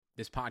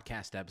This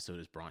podcast episode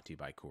is brought to you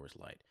by Coors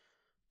Light.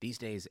 These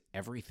days,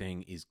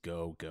 everything is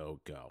go, go,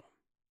 go.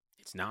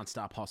 It's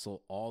nonstop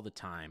hustle all the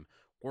time.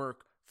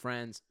 Work,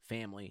 friends,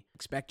 family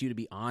expect you to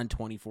be on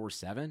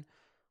 24/7.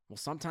 Well,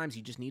 sometimes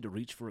you just need to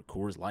reach for a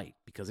Coors Light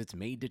because it's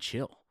made to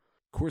chill.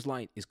 Coors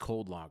Light is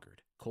cold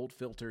lagered, cold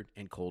filtered,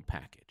 and cold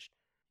packaged.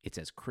 It's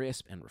as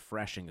crisp and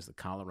refreshing as the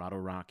Colorado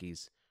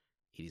Rockies.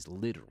 It is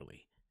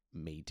literally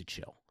made to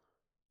chill.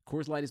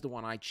 Coors Light is the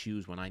one I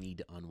choose when I need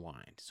to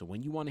unwind. So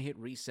when you want to hit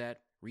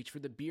reset, reach for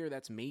the beer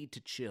that's made to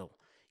chill.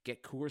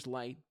 Get Coors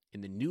Light in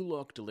the new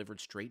look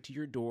delivered straight to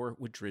your door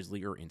with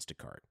Drizzly or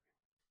Instacart.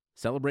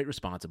 Celebrate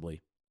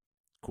responsibly.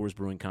 Coors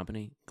Brewing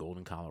Company,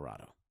 Golden,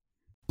 Colorado.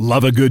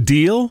 Love a good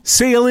deal?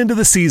 Sail into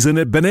the season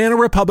at Banana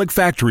Republic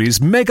Factory's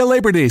Mega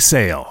Labor Day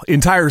Sale.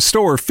 Entire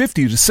store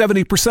 50 to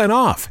 70%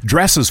 off.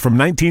 Dresses from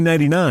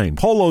 $19.99.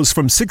 Polos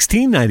from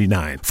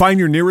 $16.99. Find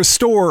your nearest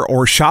store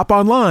or shop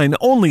online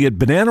only at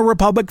Banana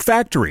Republic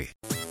Factory.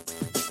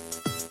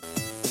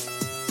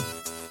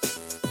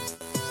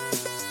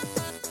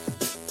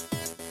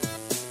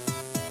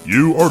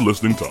 You are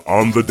listening to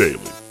On the Daily,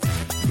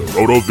 the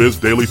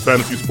RotoViz Daily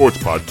Fantasy Sports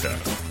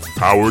Podcast,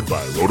 powered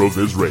by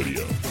RotoViz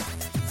Radio.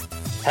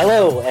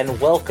 Hello and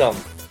welcome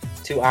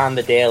to On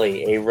the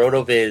Daily, a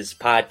RotoViz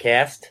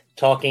podcast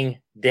talking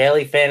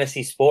daily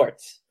fantasy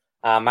sports.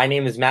 My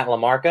name is Matt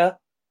LaMarca.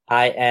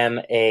 I am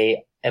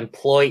a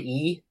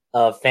employee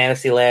of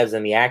Fantasy Labs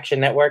and the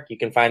Action Network. You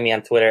can find me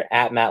on Twitter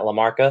at Matt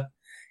LaMarca.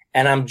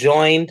 And I'm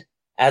joined,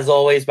 as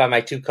always, by my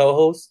two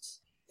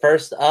co-hosts.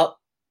 First up,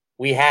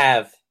 we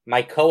have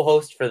my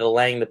co-host for the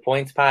Laying the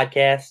Points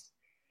podcast.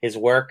 His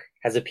work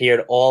has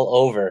appeared all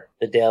over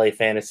the daily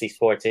fantasy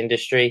sports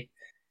industry.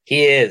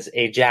 He is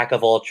a jack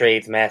of all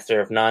trades, master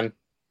of none,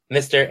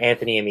 Mr.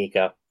 Anthony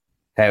Amico.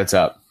 Hey, what's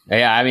up?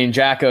 Yeah, I mean,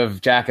 jack of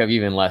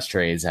even less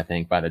trades, I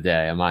think, by the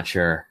day. I'm not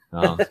sure.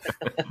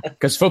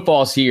 Because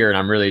football's here, and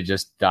I'm really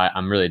just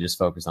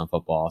focused on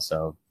football.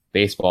 So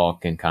baseball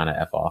can kind of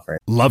F off,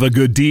 right? Love a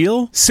good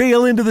deal?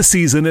 Sail into the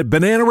season at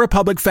Banana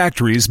Republic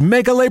Factory's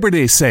Mega Labor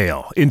Day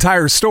Sale.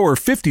 Entire store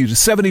 50 to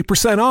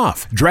 70%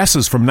 off.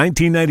 Dresses from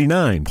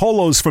 $19.99.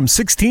 Polos from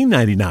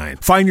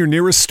 $16.99. Find your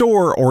nearest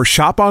store or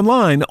shop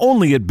online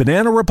only at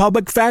Banana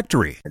Republic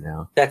Factory.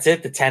 That's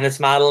it? The tennis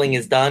modeling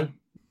is done?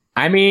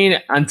 I mean,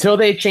 until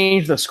they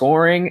change the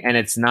scoring and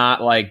it's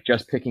not like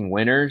just picking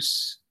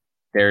winners,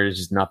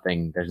 there's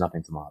nothing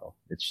to model.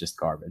 It's just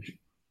garbage.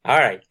 All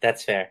right,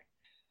 that's fair.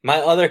 My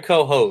other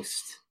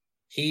co-host,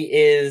 he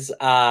is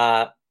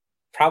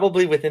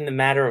probably within the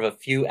matter of a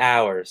few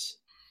hours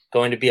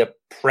going to be a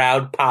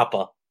proud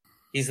papa.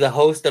 He's the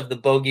host of the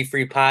Bogey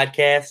Free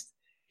podcast.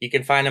 You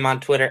can find him on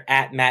Twitter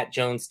at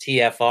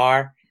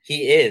MattJonesTFR.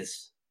 He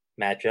is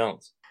Matt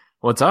Jones.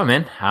 What's up,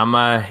 man?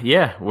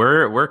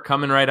 We're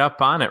coming right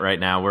up on it right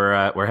now.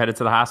 We're headed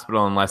to the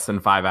hospital in less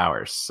than 5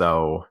 hours.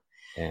 So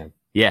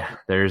yeah,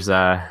 there's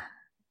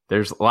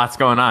lots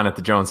going on at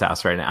the Jones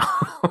house right now.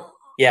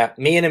 Yeah,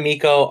 me and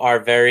Amico are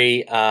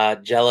very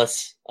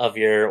jealous of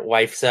your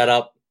wife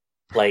setup.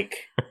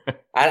 Like,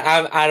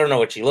 I don't know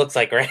what she looks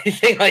like or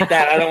anything like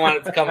that. I don't want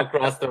it to come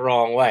across the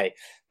wrong way.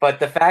 But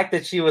the fact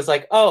that she was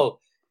like, oh,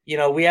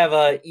 we have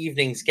a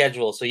evening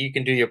schedule, so you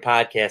can do your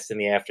podcast in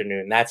the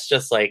afternoon. That's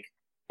just like,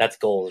 that's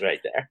goals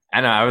right there.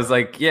 I know. I was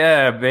like,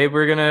 yeah, babe,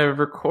 we're going to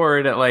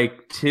record at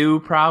like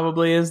 2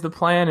 probably is the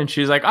plan. And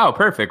she's like, oh,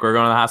 perfect. We're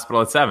going to the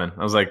hospital at 7.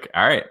 I was like,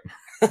 all right.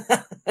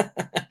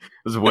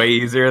 It was way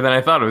easier than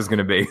I thought it was going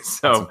to be.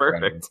 So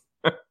perfect.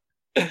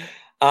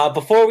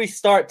 Before we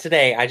start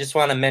today, I just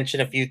want to mention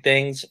a few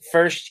things.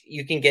 First,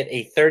 you can get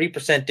a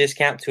 30%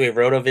 discount to a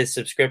RotoViz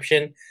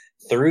subscription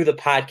through the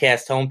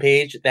podcast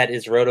homepage. That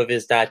is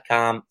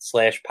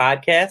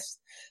rotoviz.com/podcast.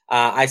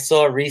 I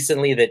saw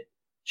recently that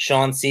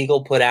Sean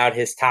Siegel put out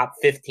his top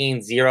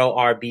 15 zero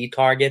RB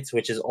targets,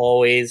 which is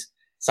always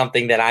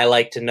something that I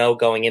like to know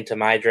going into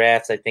my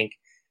drafts. I think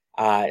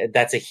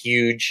that's a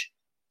huge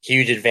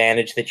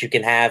advantage that you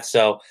can have.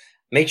 So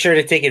make sure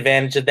to take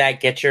advantage of that.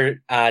 Get your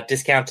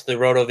discount to the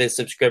RotoViz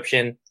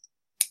subscription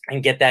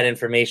and get that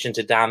information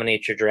to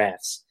dominate your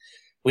drafts.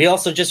 We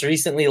also just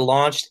recently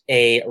launched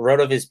a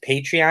RotoViz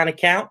Patreon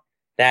account.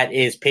 That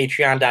is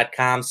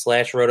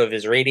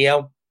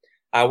patreon.com/RotoVizRadio.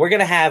 We're going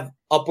to have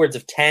upwards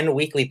of 10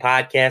 weekly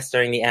podcasts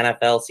during the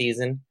NFL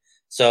season.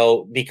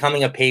 So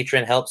becoming a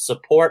patron helps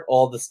support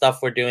all the stuff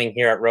we're doing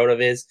here at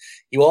RotoViz.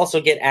 You also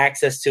get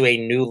access to a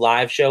new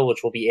live show,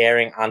 which will be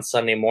airing on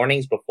Sunday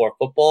mornings before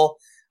football.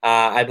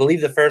 I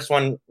believe the first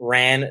one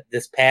ran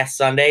this past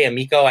Sunday.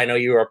 Amico, I know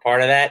you were a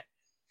part of that.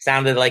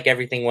 Sounded like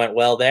everything went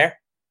well there.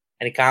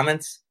 Any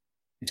comments?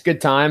 It's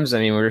good times. I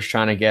mean, we're just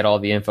trying to get all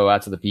the info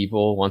out to the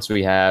people. Once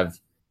we have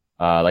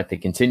like the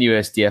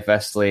continuous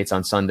DFS slates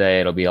on Sunday,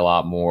 it'll be a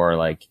lot more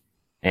like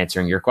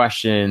answering your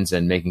questions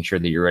and making sure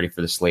that you're ready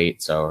for the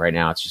slate. So right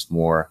now it's just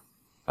more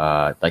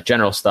like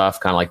general stuff,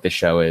 kind of like this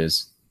show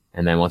is.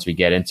 And then once we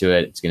get into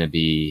it, it's going to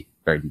be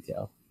very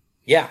detailed.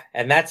 Yeah,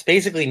 and that's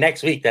basically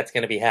next week that's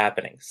going to be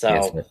happening.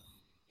 So,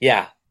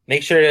 yeah,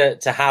 make sure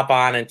to hop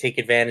on and take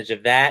advantage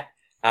of that.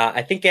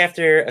 I think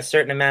after a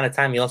certain amount of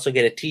time, you also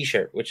get a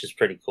T-shirt, which is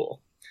pretty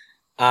cool.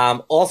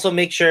 Also,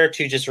 make sure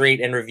to just rate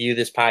and review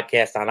this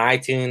podcast on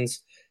iTunes.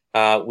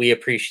 We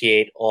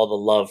appreciate all the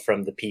love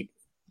from the people.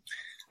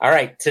 All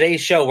right,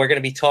 today's show, we're going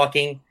to be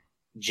talking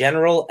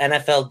general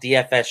NFL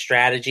DFS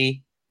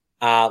strategy.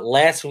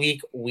 Last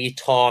week, we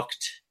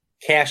talked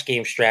cash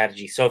game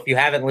strategy. So if you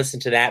haven't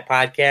listened to that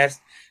podcast,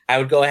 I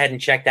would go ahead and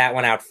check that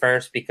one out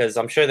first, because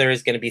I'm sure there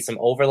is going to be some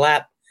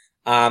overlap.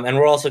 And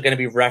we're also going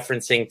to be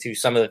referencing to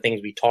some of the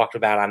things we talked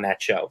about on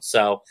that show.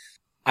 So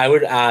I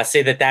would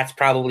say that that's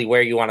probably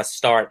where you want to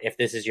start if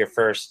this is your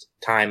first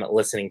time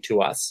listening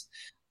to us.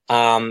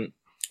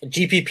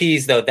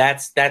 GPPs, though,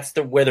 that's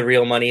where the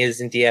real money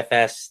is in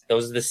DFS.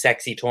 Those are the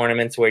sexy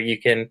tournaments where you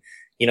can,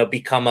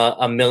 become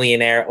a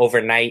millionaire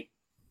overnight.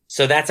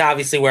 So that's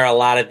obviously where a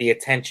lot of the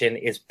attention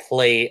is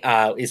placed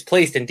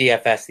in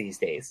DFS these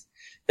days.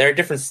 There are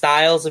different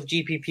styles of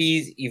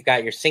GPPs. You've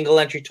got your single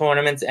entry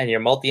tournaments and your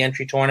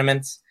multi-entry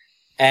tournaments.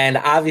 And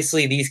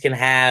obviously these can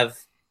have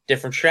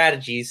different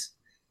strategies.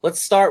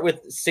 Let's start with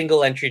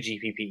single entry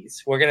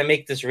GPPs. We're going to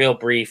make this real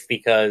brief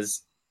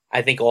because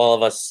I think all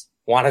of us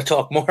want to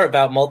talk more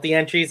about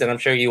multi-entries, and I'm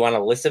sure you want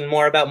to listen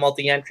more about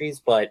multi-entries,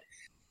 but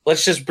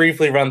let's just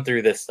briefly run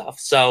through this stuff.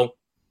 So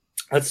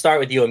let's start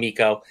with you,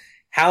 Amico.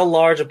 How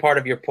large a part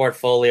of your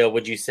portfolio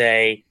would you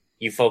say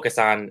you focus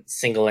on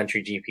single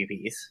entry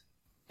GPPs?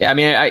 Yeah, I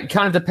mean, it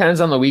kind of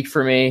depends on the week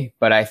for me,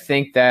 but I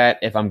think that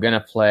if I'm going to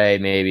play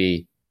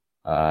maybe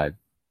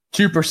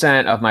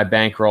 2% of my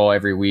bankroll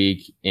every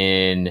week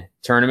in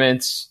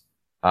tournaments,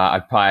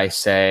 I'd probably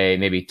say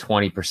maybe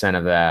 20%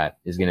 of that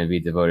is going to be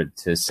devoted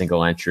to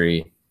single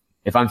entry.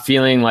 If I'm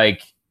feeling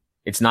like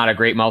it's not a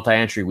great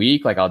multi-entry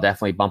week, like I'll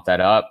definitely bump that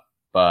up.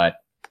 But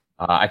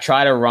I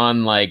try to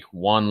run like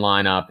one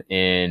lineup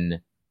in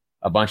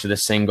a bunch of the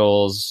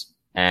singles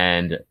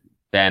and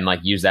then like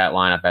use that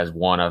lineup as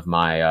one of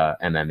my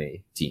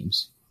MME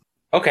teams.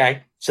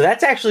 Okay. So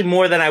that's actually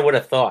more than I would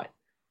have thought.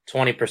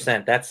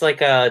 20%. That's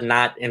like a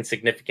not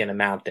insignificant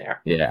amount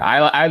there. Yeah,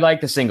 I like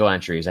the single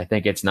entries. I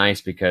think it's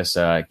nice because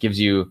it gives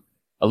you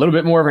a little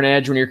bit more of an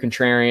edge when you're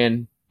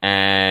contrarian.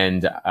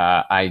 And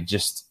I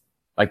just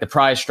like the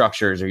prize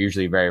structures are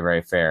usually very,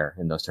 very fair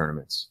in those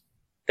tournaments.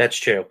 That's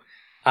true.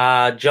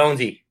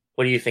 Jonesy,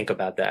 what do you think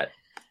about that?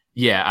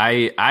 Yeah,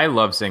 I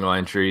love single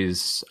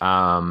entries.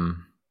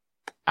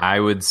 I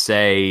would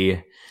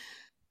say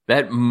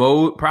that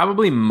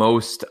probably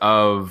most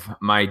of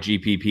my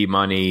GPP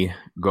money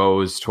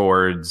goes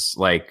towards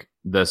like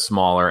the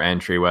smaller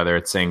entry, whether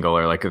it's single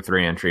or like a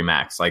 3-entry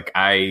max. Like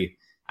I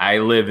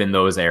live in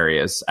those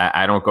areas.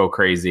 I don't go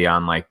crazy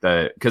on like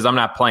because I'm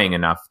not playing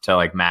enough to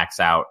like max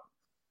out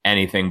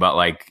anything but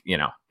like,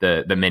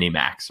 the mini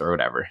max or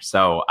whatever.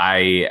 So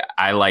I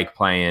like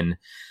playing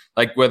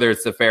like whether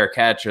it's the fair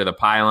catch or the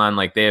pylon,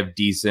 like they have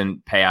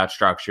decent payout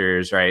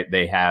structures, right?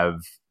 They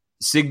have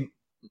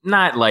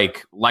not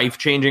like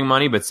life-changing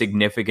money, but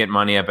significant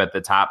money up at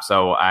the top.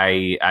 So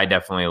I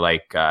definitely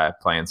like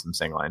playing some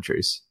single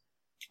entries.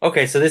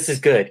 Okay, so this is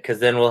good because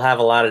then we'll have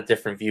a lot of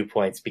different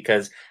viewpoints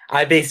because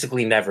I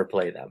basically never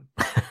play them.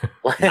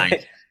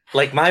 Nice.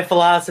 Like my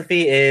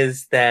philosophy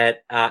is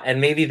that,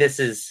 and maybe this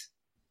is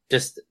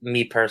just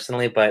me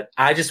personally, but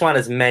I just want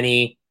as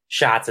many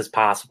shots as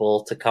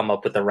possible to come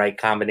up with the right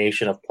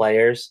combination of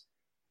players.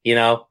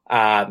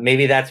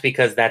 Maybe that's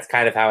because that's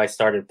kind of how I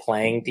started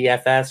playing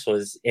DFS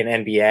was in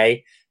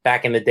NBA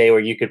back in the day where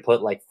you could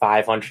put like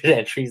 500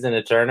 entries in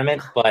a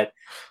tournament, but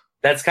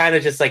that's kind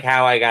of just like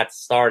how I got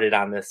started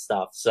on this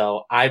stuff.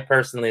 So I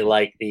personally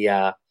like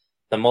the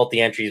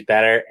multi-entries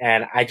better.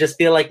 And I just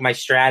feel like my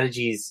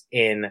strategies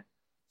in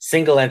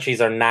single entries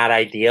are not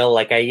ideal.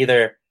 Like I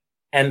either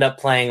end up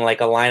playing like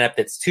a lineup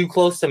that's too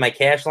close to my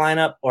cash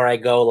lineup or I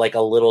go like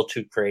a little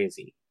too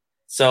crazy.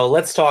 So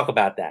let's talk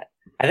about that.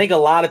 I think a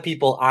lot of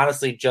people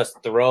honestly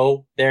just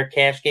throw their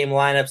cash game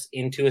lineups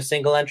into a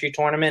single entry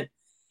tournament,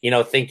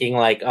 thinking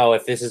like, oh,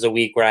 if this is a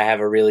week where I have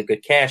a really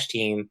good cash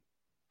team,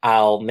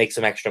 I'll make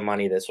some extra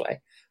money this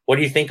way. What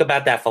do you think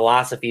about that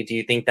philosophy? Do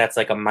you think that's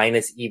like a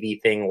minus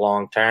EV thing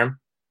long term?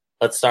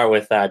 Let's start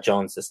with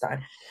Jones this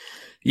time.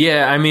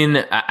 Yeah, I mean,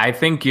 I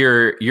think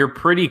you're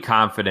pretty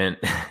confident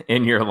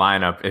in your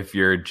lineup if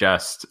you're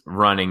just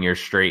running your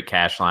straight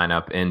cash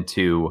lineup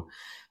into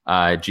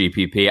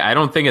GPP. I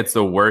don't think it's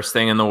the worst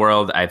thing in the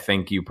world. I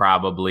think you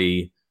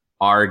probably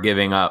are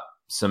giving up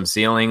some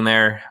ceiling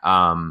there.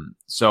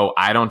 So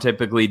I don't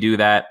typically do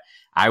that.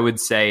 I would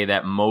say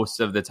that most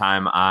of the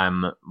time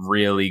I'm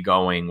really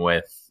going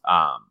with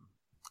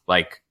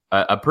like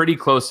a pretty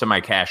close to my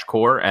cash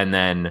core and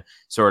then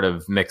sort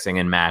of mixing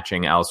and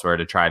matching elsewhere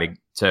to try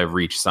to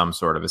reach some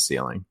sort of a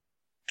ceiling.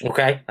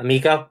 Okay.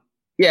 Amico?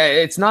 Yeah,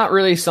 it's not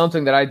really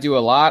something that I do a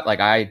lot.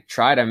 Like I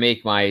try to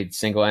make my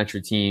single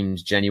entry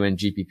teams genuine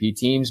GPP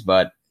teams,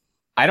 but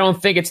I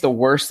don't think it's the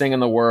worst thing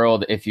in the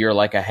world if you're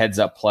like a heads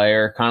up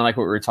player, kind of like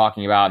what we were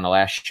talking about in the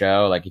last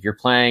show. Like if you're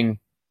playing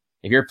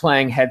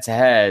head to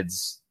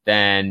heads,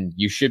 then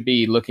you should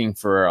be looking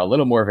for a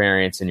little more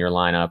variance in your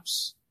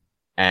lineups.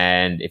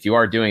 And if you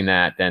are doing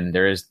that, then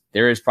there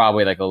is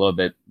probably like a little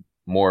bit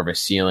more of a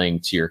ceiling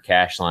to your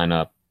cash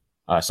lineup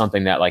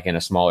something that like in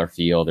a smaller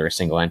field or a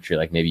single entry,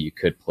 like maybe you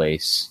could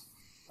place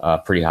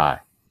pretty high.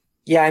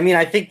 Yeah, I mean,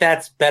 I think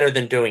that's better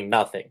than doing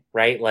nothing,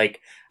 right?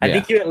 Like, I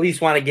think you at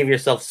least want to give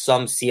yourself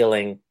some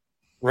ceiling,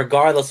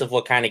 regardless of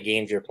what kind of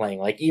games you're playing.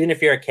 Like, even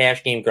if you're a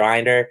cash game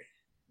grinder,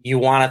 you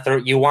want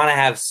to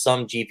have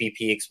some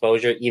GPP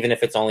exposure, even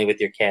if it's only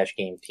with your cash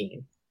game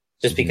team,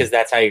 just because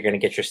that's how you're going to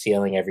get your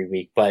ceiling every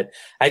week. But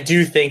I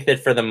do think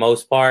that for the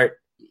most part,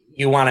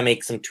 you want to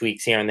make some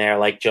tweaks here and there,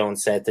 like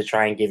Jones said, to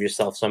try and give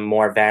yourself some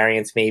more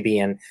variance maybe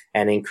and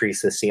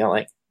increase the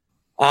ceiling.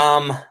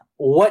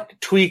 What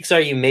tweaks are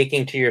you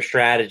making to your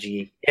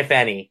strategy, if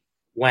any,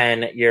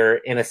 when you're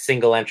in a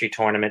single entry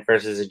tournament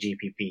versus a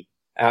GPP,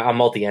 a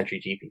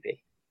multi-entry GPP?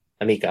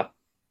 Amico.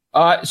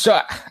 So,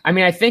 I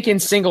mean, I think in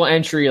single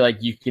entry, like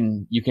you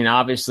can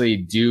obviously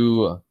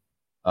do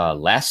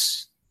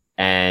less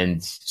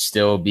and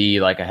still be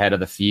like ahead of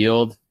the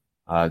field.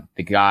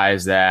 The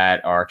guys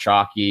that are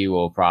chalky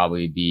will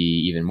probably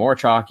be even more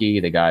chalky.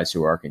 The guys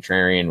who are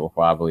contrarian will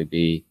probably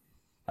be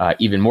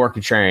even more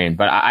contrarian.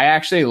 But I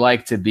actually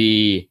like to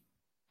be,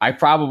 I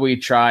probably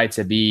try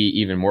to be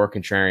even more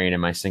contrarian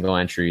in my single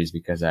entries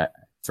because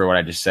for what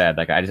I just said,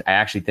 like I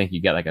actually think you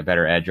get like a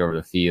better edge over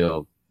the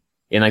field.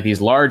 In like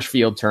these large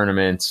field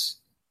tournaments,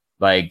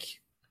 like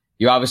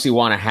you obviously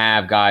want to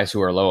have guys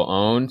who are low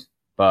owned,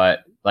 but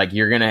like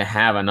you're going to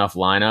have enough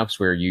lineups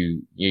where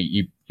you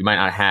might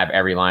not have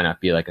every lineup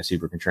be like a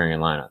super contrarian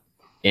lineup.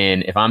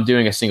 And if I'm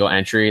doing a single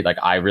entry, like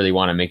I really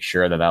want to make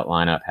sure that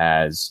lineup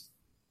has,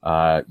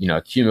 a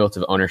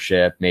cumulative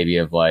ownership, maybe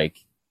of like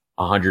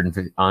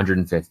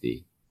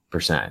 150%,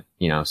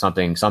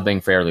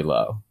 something fairly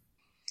low.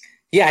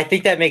 Yeah, I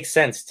think that makes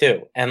sense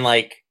too. And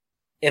like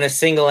in a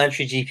single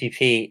entry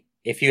GPP,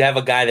 if you have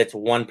a guy that's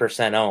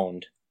 1%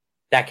 owned,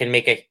 that can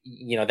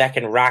that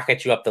can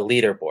rocket you up the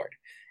leaderboard.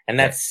 And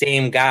that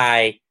same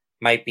guy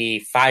might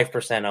be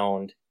 5%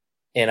 owned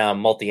in a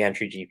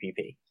multi-entry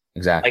GPP.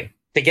 Exactly. Like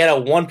to get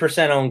a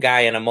 1% owned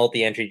guy in a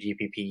multi-entry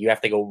GPP, you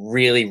have to go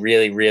really,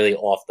 really, really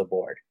off the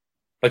board.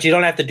 But you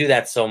don't have to do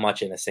that so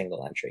much in a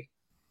single entry.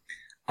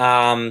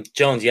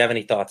 Jones, you have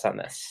any thoughts on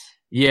this?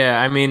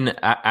 Yeah, I mean,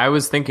 I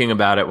was thinking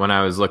about it when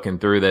I was looking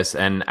through this,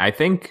 and I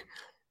think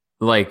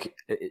like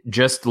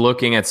just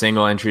looking at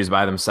single entries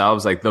by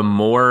themselves, like the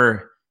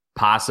more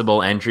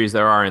possible entries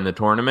there are in the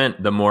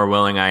tournament, the more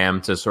willing I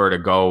am to sort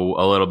of go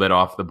a little bit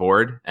off the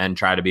board and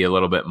try to be a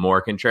little bit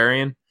more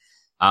contrarian.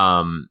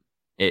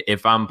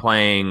 If I'm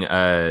playing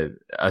a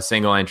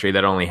single entry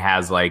that only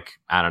has like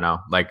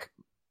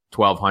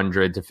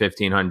 1,200 to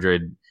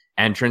 1,500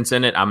 entrants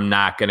in it, I'm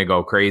not going to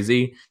go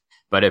crazy.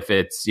 But if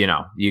it's,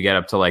 you get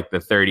up to like the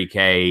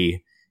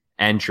 30K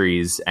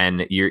entries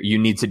and you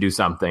need to do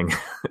something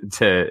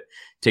to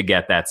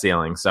get that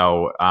ceiling.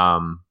 So,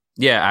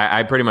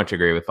 I pretty much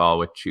agree with all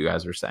what you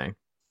guys were saying.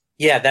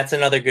 Yeah, that's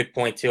another good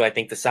point too. I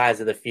think the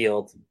size of the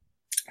field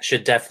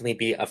should definitely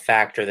be a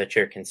factor that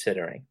you're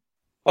considering.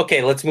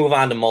 Okay, let's move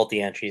on to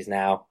multi-entries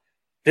now.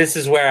 This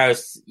is where I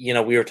was, we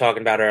were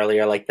talking about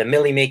earlier, like the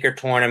Millie Maker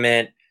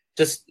tournament,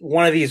 just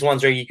one of these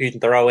ones where you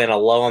can throw in a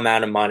low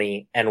amount of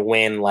money and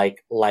win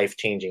like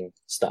life-changing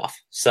stuff.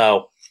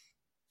 So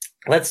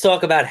let's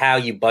talk about how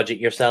you budget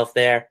yourself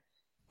there.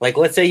 Like,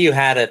 let's say you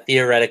had a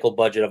theoretical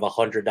budget of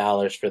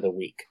 $100 for the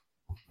week.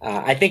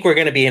 I think we're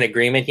going to be in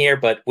agreement here,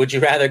 but would you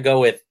rather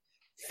go with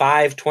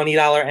 5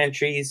 $20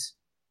 entries,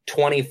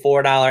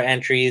 24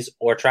 entries,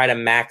 or try to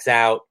max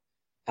out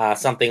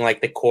something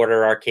like the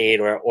quarter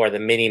arcade or the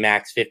mini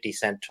max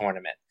 50-cent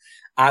tournament?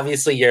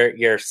 Obviously,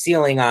 your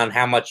ceiling on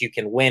how much you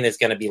can win is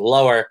going to be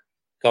lower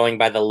going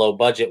by the low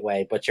budget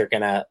way, but you're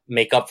going to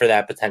make up for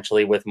that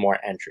potentially with more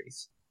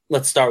entries.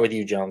 Let's start with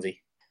you,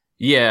 Jonesy.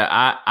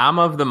 Yeah, I'm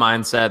of the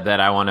mindset that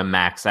I want to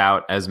max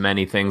out as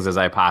many things as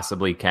I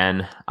possibly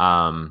can.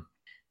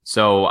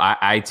 So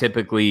I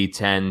typically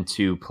tend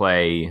to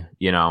play,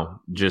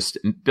 just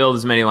build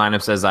as many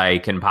lineups as I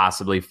can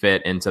possibly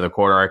fit into the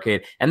quarter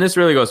arcade. And this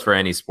really goes for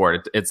any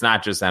sport. It's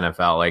not just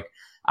NFL. Like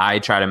I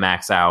try to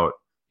max out,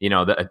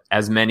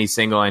 as many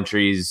single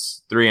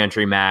entries, 3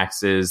 entry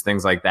maxes,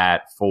 things like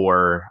that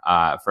for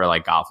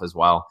like golf as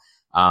well.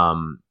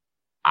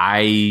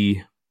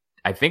 I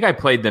think I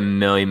played the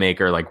Millie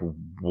Maker like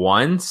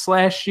once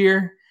last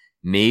year,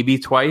 maybe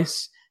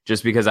twice.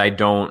 Just because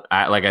like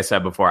I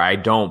said before, I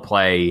don't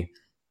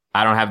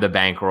have the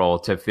bankroll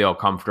to feel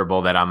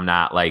comfortable that I'm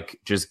not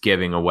like just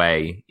giving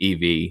away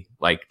EV,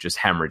 like just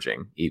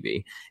hemorrhaging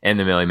EV in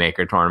the Millie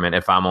Maker tournament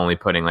if I'm only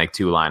putting like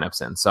 2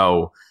 lineups in.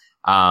 So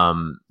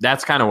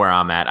that's kind of where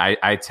I'm at.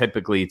 I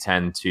typically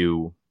tend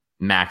to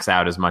max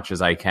out as much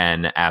as I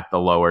can at the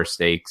lower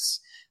stakes,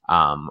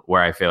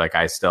 where I feel like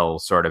I still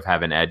sort of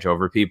have an edge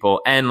over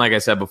people. And like I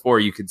said before,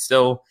 you could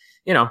still,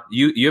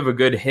 you have a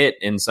good hit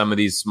in some of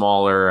these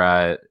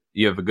smaller,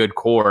 you have a good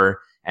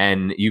core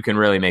and you can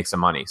really make some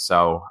money.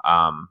 So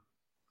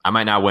I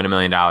might not win $1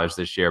 million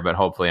this year, but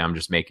hopefully I'm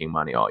just making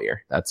money all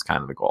year. That's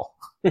kind of the goal.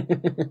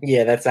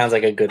 Yeah, that sounds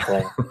like a good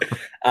plan.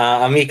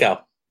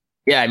 Amico.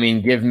 Yeah, I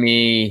mean, give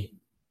me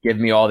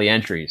all the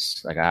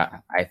entries. Like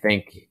I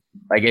think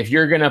Like if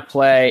you're gonna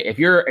play, if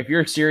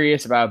you're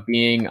serious about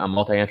being a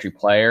multi-entry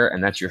player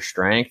and that's your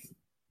strength,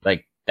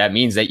 like that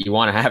means that you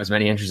want to have as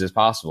many entries as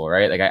possible,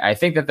 right? Like I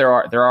think that there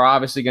are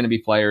obviously going to be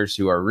players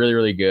who are really,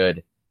 really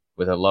good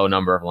with a low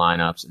number of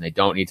lineups and they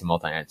don't need to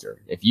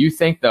multi-enter. If you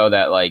think though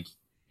that like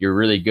you're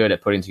really good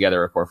at putting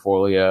together a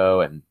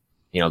portfolio and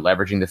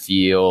leveraging the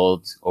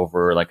field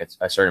over like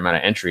a certain amount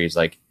of entries,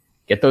 like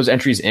get those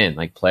entries in,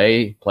 like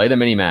play the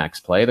mini max,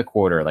 play the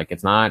quarter. Like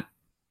there's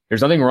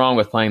nothing wrong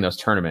with playing those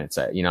tournaments.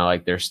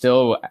 Like there's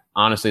still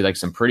honestly like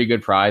some pretty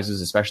good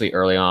prizes, especially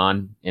early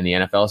on in the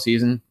NFL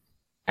season.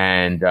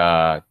 And,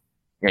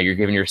 you're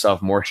giving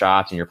yourself more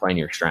shots and you're playing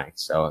your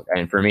strengths. So,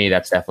 and for me,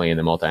 that's definitely in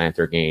the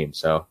multi-enter game.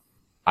 So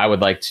I would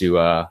like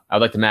to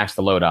max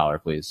the low dollar,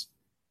 please.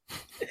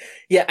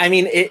 Yeah. I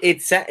mean,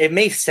 it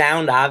may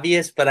sound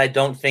obvious, but I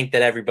don't think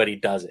that everybody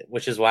does it,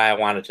 which is why I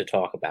wanted to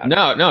talk about it.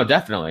 No,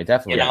 definitely.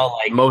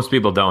 Like most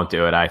people don't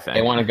do it. I think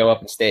they want to go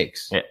up in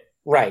stakes. Yeah.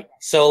 Right.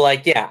 So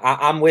like, yeah,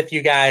 I'm with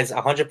you guys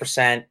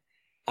 100%.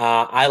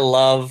 I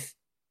love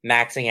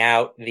maxing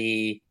out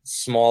the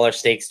smaller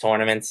stakes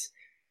tournaments.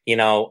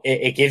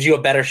 It gives you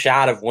a better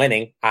shot of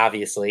winning,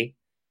 obviously.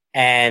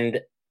 And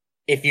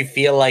if you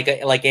feel like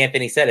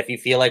Anthony said, if you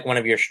feel like one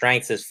of your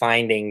strengths is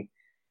finding,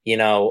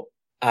 low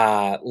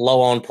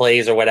owned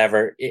plays or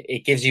whatever,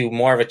 it gives you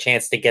more of a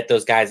chance to get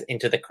those guys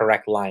into the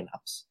correct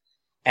lineups.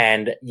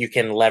 And you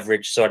can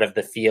leverage sort of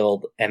the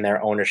field and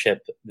their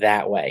ownership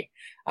that way.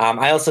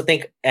 I also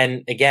think,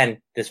 and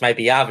again, this might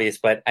be obvious,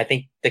 but I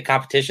think the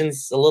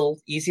competition's a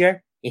little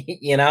easier,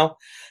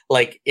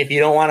 like if you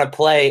don't want to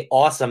play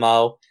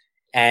Awesemo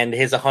and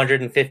his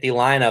 150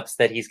 lineups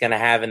that he's going to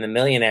have in the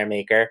Millionaire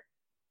Maker,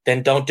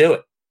 then don't do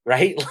it,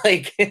 right?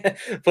 Like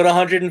put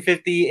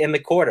 150 in the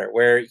quarter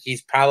where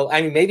he's probably,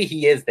 I mean, maybe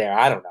he is there.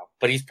 I don't know,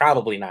 but he's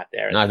probably not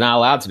there. Not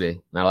allowed to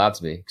be. Not allowed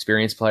to be.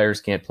 Experienced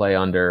players can't play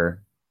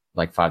under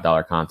like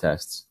 $5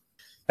 contests.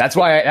 That's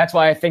why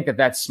I think that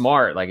that's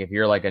smart. Like if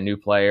you're like a new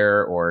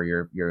player or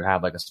you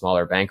have like a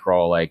smaller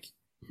bankroll, like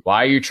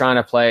why are you trying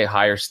to play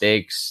higher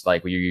stakes?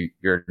 Like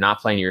you're not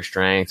playing your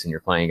strengths and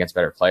you're playing against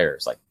better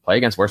players. Like play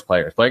against worse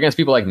players. Play against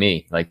people like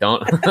me. Like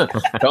don't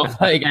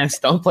play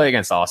against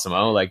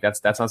Awesemo. Like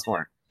that's not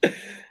smart.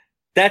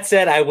 That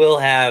said, I will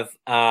have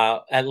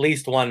at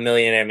least one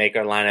Millionaire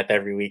Maker lineup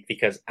every week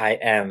because I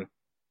am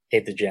a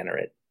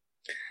degenerate.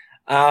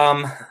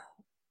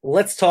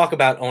 Let's talk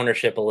about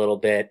ownership a little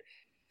bit.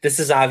 This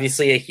is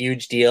obviously a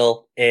huge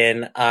deal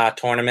in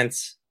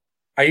tournaments.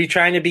 Are you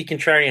trying to be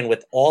contrarian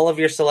with all of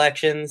your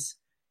selections?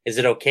 Is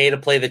it okay to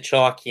play the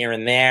chalk here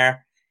and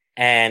there?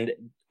 And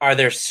are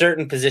there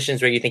certain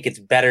positions where you think it's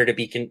better to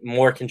be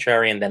more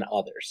contrarian than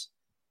others?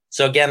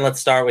 So again, let's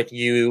start with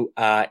you,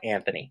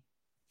 Anthony.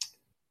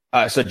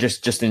 So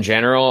just in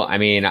general, I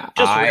mean,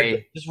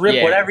 just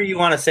rip whatever you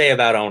want to say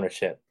about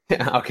ownership.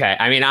 Okay.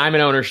 I mean, I'm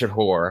an ownership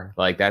whore.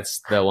 Like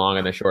that's the long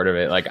and the short of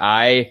it. Like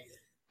I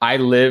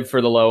live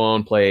for the low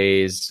owned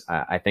plays.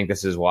 I think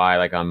this is why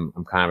like I'm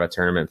kind of a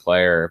tournament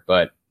player,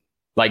 but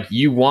like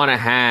you want to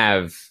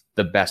have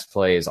the best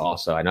plays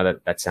also. I know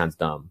that sounds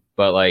dumb,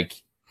 but like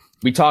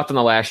we talked on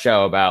the last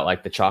show about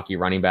like the chalky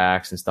running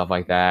backs and stuff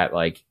like that.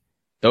 Like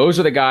those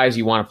are the guys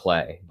you want to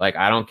play. Like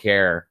I don't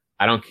care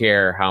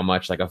how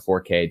much like a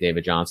 4K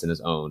David Johnson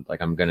is owned.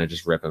 Like I'm going to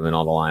just rip him in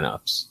all the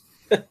lineups,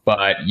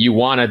 but you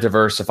want to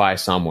diversify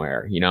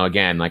somewhere,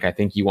 again, like I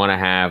think you want to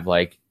have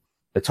like,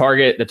 the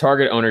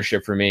target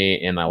ownership for me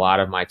in a lot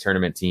of my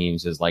tournament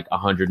teams is like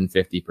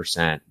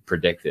 150%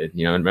 predicted,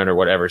 no matter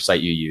whatever site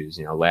you use,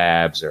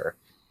 Labs or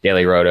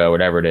Daily Roto,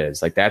 whatever it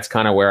is. Like that's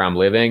kind of where I'm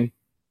living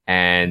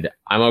and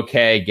I'm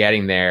okay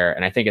getting there.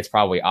 And I think it's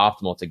probably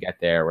optimal to get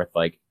there with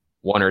like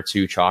one or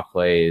two chalk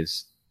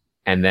plays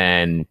and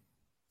then,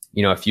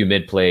 a few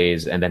mid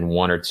plays and then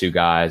one or two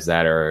guys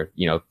that are,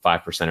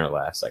 5% or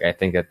less. Like I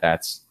think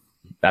that's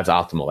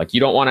optimal. Like you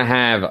don't want to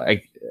have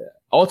like,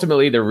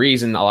 ultimately, the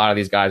reason a lot of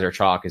these guys are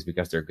chalk is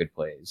because they're good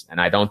plays. And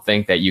I don't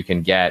think that you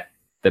can get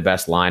the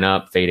best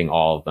lineup fading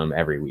all of them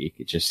every week.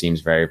 It just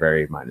seems very,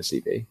 very minus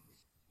EV.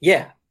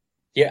 Yeah.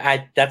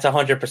 That's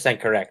 100%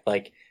 correct.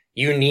 Like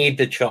you need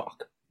the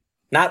chalk.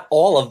 Not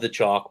all of the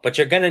chalk, but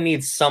you're going to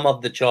need some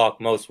of the chalk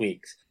most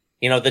weeks.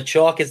 The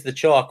chalk is the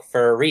chalk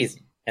for a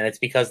reason. And it's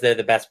because they're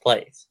the best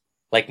plays.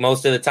 Like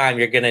most of the time,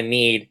 you're going to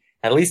need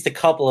at least a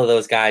couple of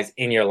those guys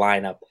in your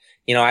lineup.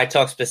 I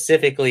talk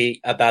specifically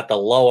about the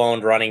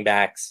low-owned running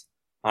backs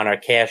on our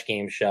Cash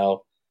Game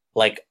show.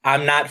 Like,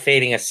 I'm not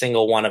fading a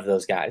single one of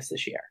those guys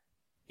this year.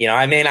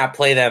 I may not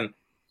play them,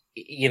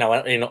 in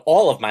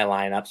all of my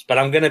lineups, but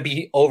I'm going to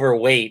be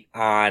overweight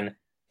on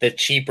the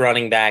cheap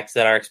running backs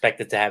that are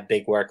expected to have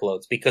big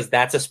workloads because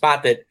that's a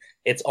spot that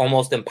it's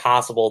almost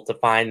impossible to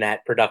find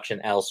that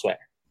production elsewhere.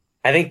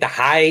 I think the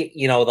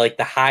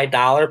high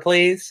dollar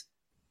plays,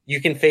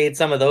 you can fade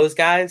some of those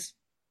guys.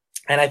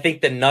 And I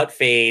think the nut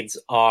fades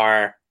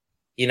are,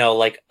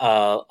 like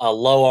a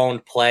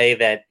low-owned play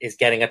that is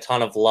getting a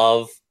ton of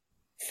love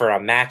for a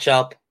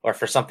matchup or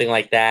for something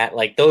like that.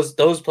 Like those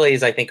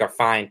plays I think are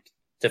fine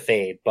to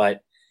fade.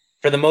 But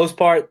for the most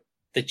part,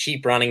 the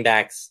cheap running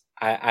backs,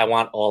 I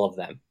want all of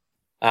them.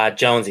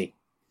 Jonesy,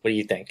 what do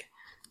you think?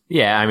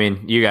 Yeah, I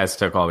mean, you guys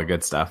took all the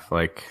good stuff.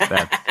 Like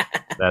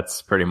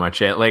that's pretty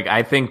much it. Like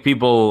I think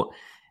people,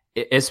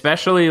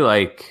 especially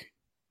like,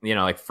 you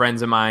know, like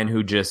friends of mine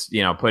who just,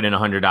 you know, put in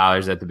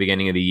 $100 at the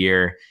beginning of the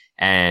year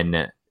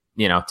and,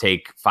 you know,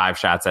 take 5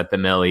 shots at the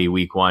Millie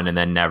week 1 and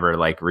then never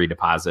like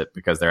redeposit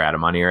because they're out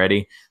of money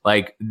already.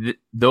 Like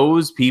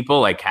those people,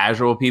 like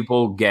casual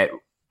people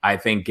I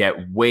think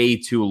get way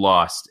too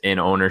lost in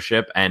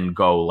ownership and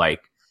go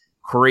like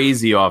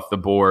crazy off the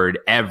board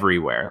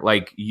everywhere.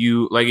 Like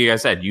you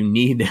guys said, you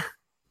need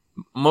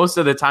most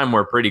of the time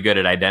we're pretty good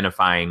at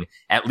identifying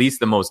at least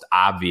the most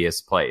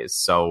obvious plays.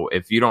 So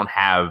if you don't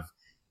have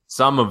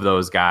some of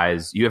those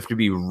guys, you have to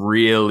be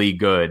really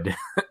good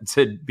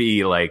to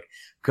be like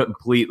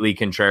completely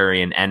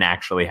contrarian and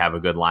actually have a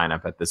good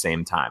lineup at the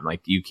same time.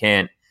 Like you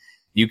can't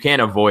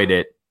avoid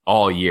it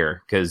all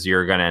year because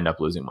you're going to end up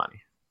losing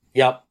money.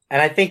 Yep.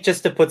 And I think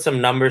just to put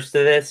some numbers to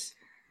this,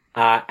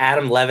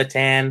 Adam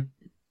Levitan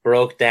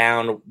broke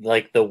down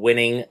like the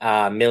winning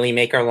Millie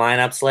Maker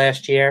lineups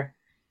last year,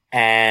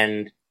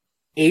 and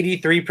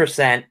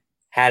 83%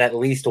 had at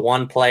least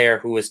one player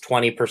who was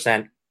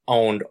 20%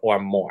 owned or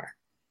more.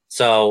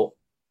 So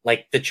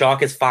like the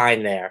chalk is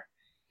fine there.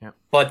 Yep.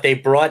 But they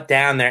brought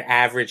down their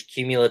average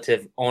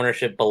cumulative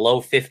ownership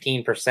below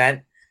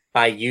 15%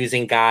 by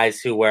using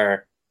guys who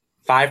were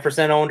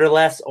 5% owned or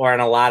less, or in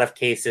a lot of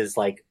cases,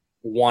 like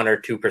 1 or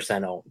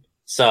 2% owned.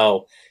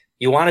 So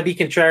you want to be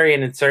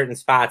contrarian in certain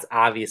spots,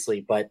 obviously,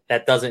 but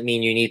that doesn't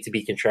mean you need to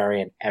be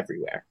contrarian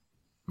everywhere.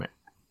 Right.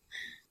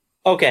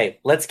 Okay,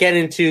 let's get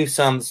into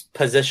some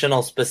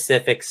positional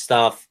specific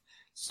stuff,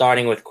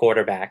 starting with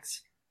quarterbacks.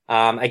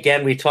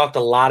 Again, we talked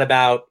a lot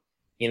about,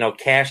 you know,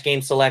 cash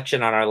game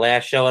selection on our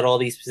last show at all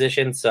these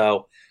positions.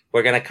 So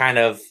we're going to kind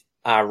of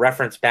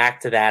reference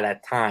back to that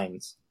at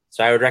times.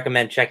 So I would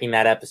recommend checking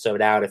that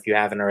episode out if you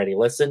haven't already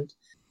listened.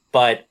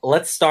 But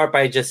let's start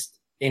by just,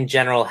 in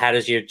general, how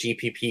does your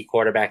GPP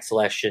quarterback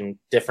selection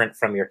different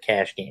from your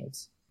cash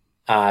games?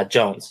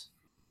 Jones.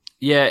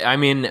 Yeah, I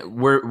mean,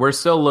 we're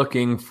still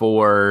looking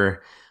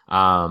for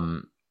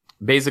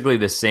basically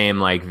the same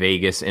like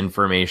Vegas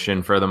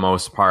information for the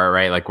most part,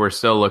 right? Like we're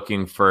still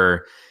looking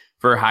for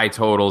high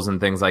totals and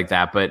things like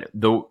that. But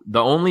the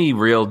only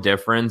real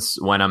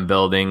difference when I'm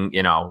building,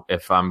 you know,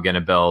 if I'm going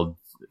to build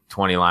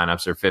 20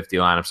 lineups or 50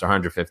 lineups or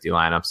 150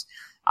 lineups,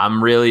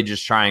 I'm really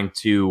just trying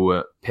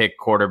to pick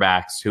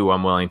quarterbacks who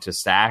I'm willing to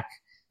stack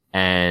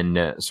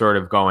and sort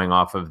of going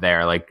off of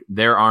there. Like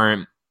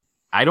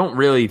I don't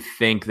really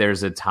think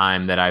there's a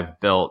time that I've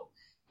built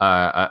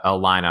a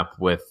lineup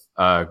with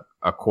a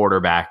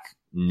quarterback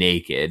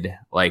naked,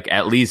 like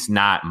at least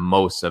not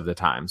most of the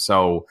time.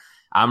 So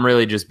I'm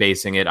really just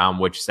basing it on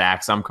which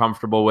stacks I'm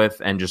comfortable with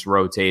and just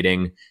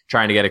rotating,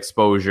 trying to get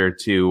exposure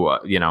to,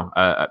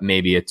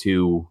 maybe a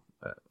 2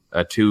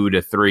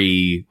 to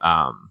 3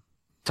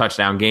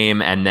 touchdown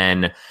game. And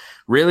then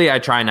really I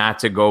try not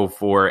to go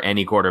for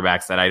any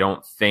quarterbacks that I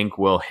don't think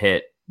will could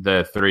hit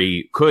the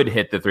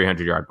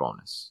 300-yard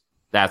bonus.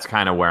 That's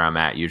kind of where I'm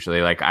at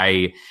usually. Like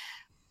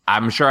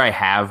I'm sure I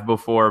have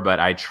before, but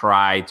I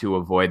try to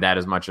avoid that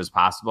as much as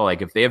possible.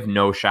 Like if they have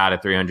no shot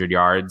at 300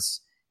 yards,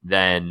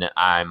 then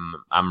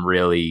I'm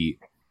really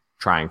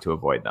trying to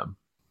avoid them.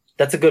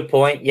 That's a good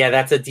point. Yeah,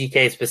 that's a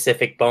DK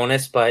specific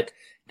bonus, but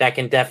that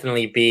can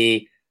definitely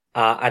be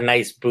a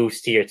nice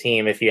boost to your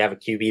team if you have a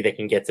QB that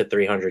can get to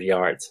 300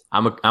 yards.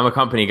 I'm a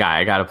company guy.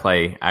 I gotta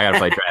play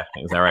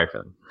DraftKings. Is that right for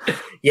them?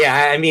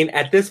 Yeah, I mean,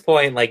 at this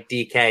point, like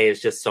DK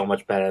is just so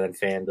much better than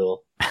FanDuel.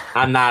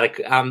 I'm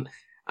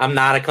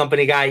not a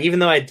company guy, even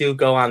though I do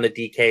go on the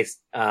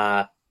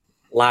DK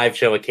live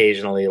show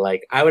occasionally.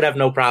 Like I would have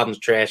no problems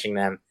trashing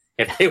them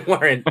if they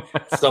weren't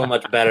so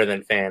much better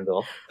than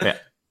FanDuel.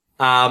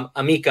 Yeah.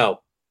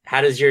 Amico,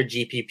 how does your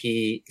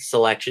GPP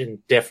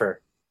selection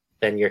differ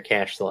than your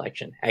cash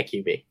selection at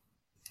QB?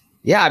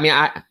 Yeah, I mean,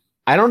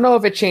 I don't know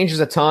if it changes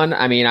a ton.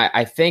 I mean,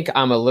 I think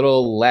I'm a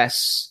little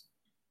less,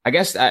 I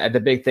guess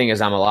the big thing is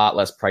I'm a lot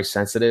less price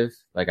sensitive.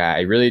 Like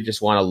I really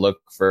just want to look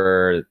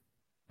for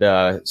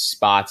the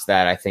spots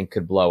that I think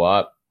could blow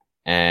up.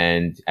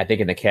 And I think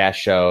in the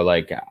cash show,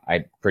 like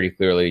I pretty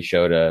clearly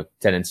showed a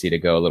tendency to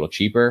go a little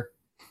cheaper.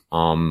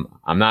 I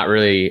don't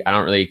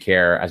really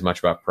care as much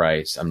about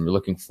price. I'm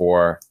looking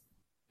for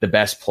the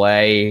best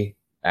play,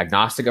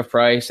 agnostic of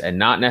price, and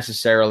not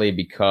necessarily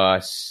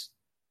because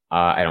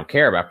I don't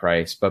care about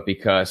price, but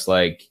because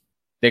like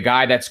the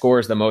guy that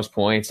scores the most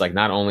points, like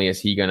not only is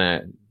he going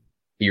to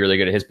be really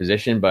good at his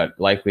position, but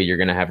likely you're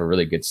going to have a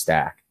really good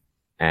stack.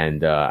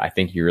 And I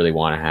think you really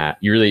want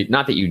to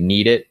not that you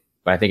need it,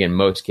 but I think in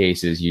most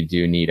cases you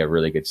do need a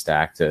really good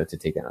stack to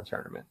take in a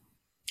tournament.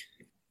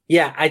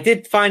 Yeah, I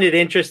did find it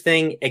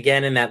interesting,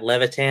 again, in that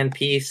Levitan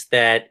piece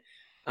that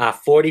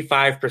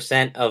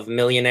 45% of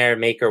Millionaire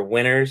Maker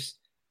winners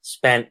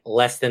spent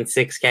less than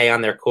 $6K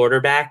on their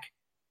quarterback,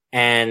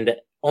 and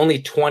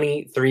only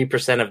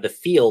 23% of the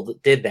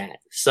field did that.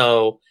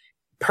 So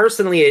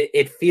personally,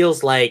 it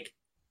feels like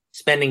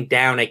spending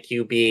down at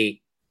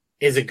QB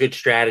is a good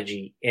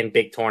strategy in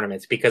big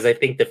tournaments because I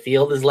think the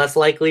field is less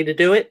likely to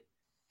do it.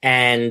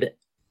 And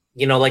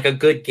like a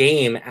good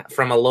game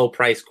from a low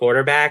price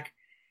quarterback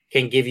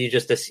can give you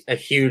just a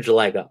huge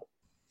leg up.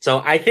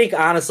 So I think,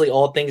 honestly,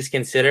 all things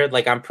considered,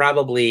 like, I'm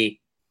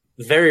probably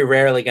very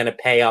rarely going to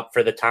pay up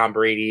for the Tom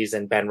Brady's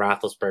and Ben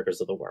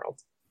Roethlisberger's of the world.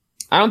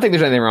 I don't think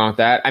there's anything wrong with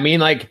that. I mean,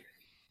 like,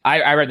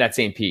 I read that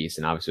same piece,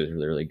 and obviously it was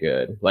really, really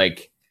good.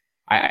 Like,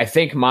 I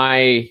think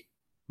my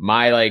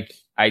like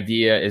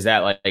idea is that,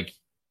 like,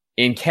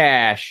 in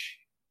cash,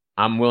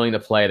 I'm willing to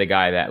play the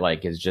guy that,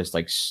 like, is just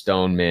like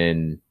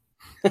Stoneman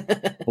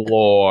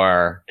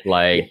floor,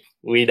 like,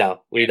 we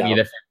know. Need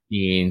a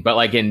 15, but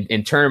like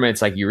in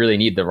tournaments, like, you really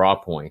need the raw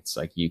points.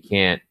 Like, you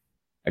can't,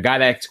 a guy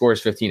that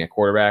scores 15 at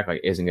quarterback,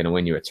 like, isn't going to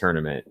win you a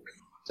tournament.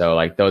 So,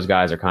 like, those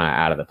guys are kind of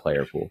out of the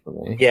player pool for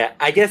me. Yeah,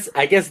 I guess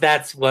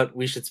that's what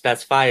we should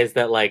specify, is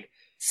that, like,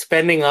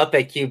 spending up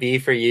at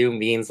QB for you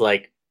means,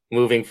 like,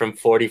 moving from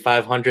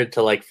 4,500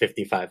 to like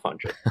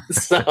 5,500.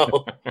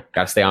 So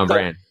gotta stay on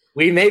brand.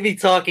 We may be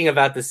talking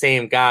about the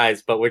same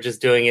guys, but we're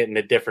just doing it in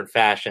a different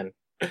fashion.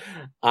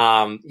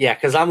 Yeah,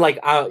 because I'm like,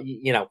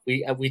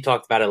 we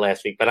talked about it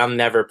last week, but I'm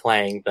never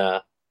playing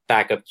the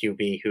backup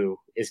QB who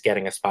is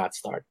getting a spot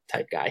start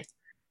type guy.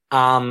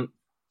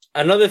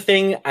 Another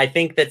thing I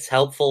think that's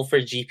helpful for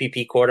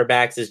GPP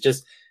quarterbacks is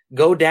just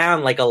go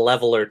down like a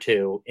level or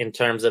two in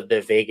terms of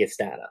the Vegas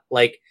data.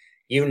 Like,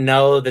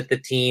 that the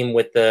team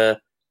with the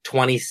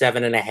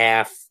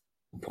 27.5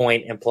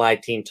 point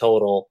implied team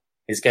total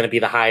is going to be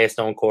the highest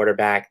owned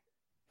quarterback.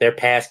 Their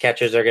pass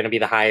catchers are going to be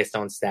the highest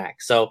owned stack.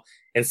 So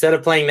instead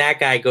of playing that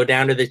guy, go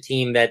down to the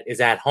team that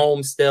is at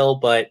home still,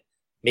 but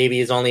maybe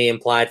is only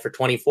implied for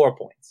 24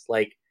 points.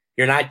 Like,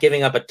 you're not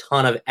giving up a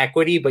ton of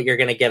equity, but you're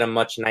going to get a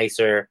much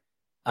nicer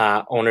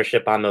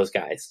ownership on those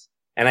guys.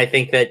 And I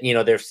think that,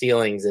 their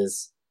ceilings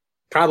is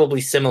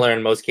probably similar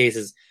in most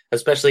cases,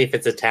 especially if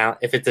it's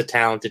a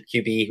talented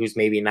QB who's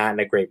maybe not in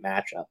a great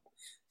matchup.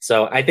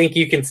 So I think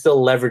you can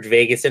still leverage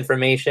Vegas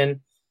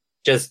information.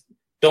 Just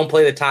don't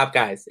play the top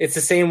guys. It's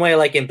the same way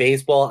like in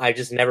baseball. I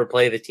just never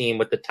play the team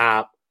with the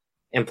top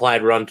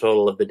implied run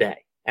total of the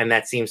day. And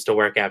that seems to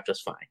work out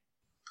just fine.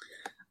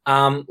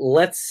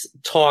 Let's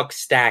talk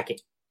stacking.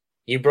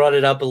 You brought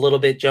it up a little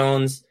bit,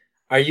 Jones.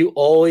 Are you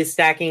always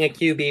stacking a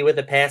QB with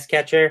a pass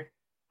catcher?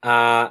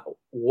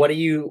 What do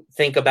you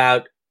think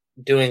about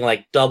doing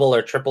like double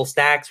or triple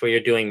stacks where you're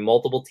doing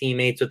multiple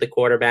teammates with the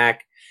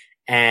quarterback?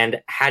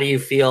 And how do you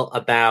feel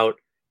about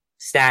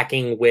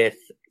stacking with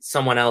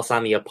someone else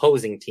on the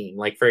opposing team?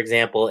 Like, for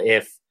example,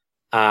 if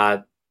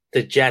the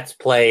Jets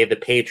play the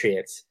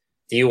Patriots,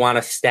 do you want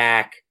to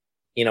stack,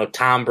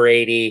 Tom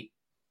Brady,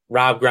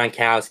 Rob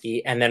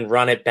Gronkowski, and then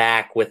run it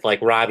back with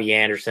like Robbie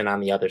Anderson on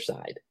the other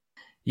side?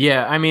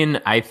 Yeah, I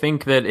mean, I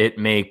think that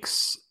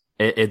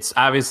it's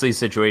obviously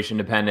situation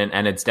dependent,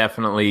 and it's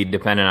definitely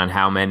dependent on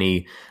how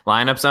many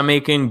lineups I'm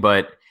making.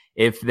 But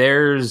if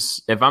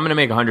I'm going to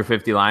make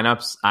 150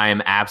 lineups,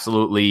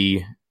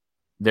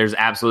 there's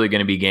absolutely going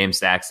to be game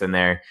stacks in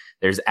there.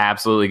 There's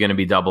absolutely going to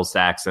be double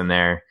stacks in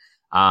there.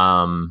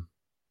 I'll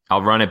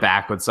run it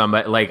back with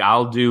somebody. Like,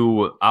 I'll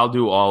do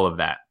all of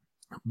that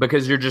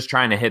because you're just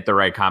trying to hit the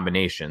right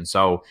combination.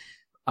 So,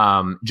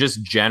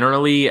 just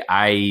generally,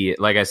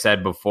 like I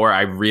said before,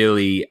 I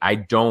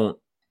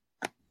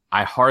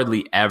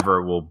hardly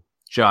ever will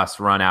just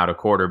run out a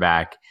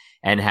quarterback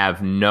and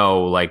have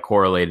no like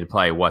correlated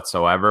play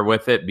whatsoever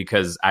with it,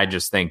 because I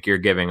just think you're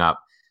giving up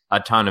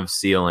a ton of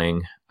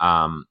ceiling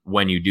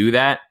when you do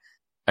that.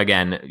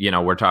 Again,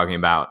 we're talking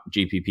about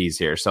GPPs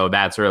here, so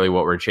that's really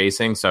what we're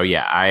chasing. So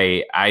yeah,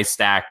 I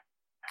stack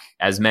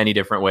as many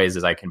different ways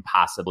as I can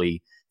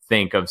possibly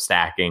think of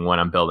stacking when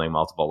I'm building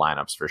multiple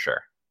lineups for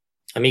sure.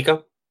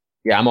 Amico?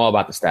 Yeah, I'm all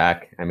about the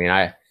stack. I mean,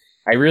 I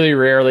really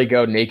rarely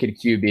go naked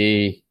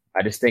QB.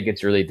 I just think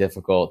it's really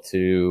difficult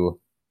to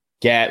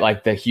get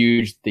like the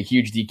huge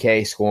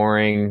DK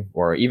scoring,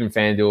 or even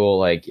FanDuel.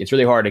 Like, it's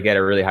really hard to get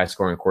a really high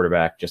scoring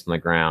quarterback just on the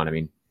ground. I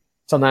mean,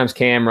 sometimes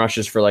Cam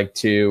rushes for like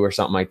 2 or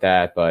something like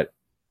that, but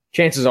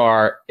chances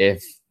are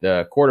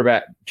the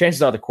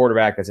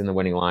quarterback that's in the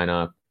winning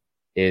lineup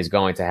is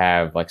going to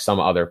have like some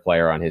other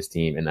player on his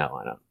team in that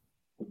lineup.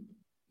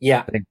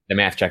 Yeah, I think the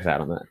math checks out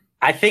on that.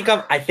 I think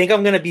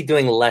I'm going to be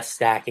doing less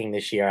stacking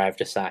this year. I've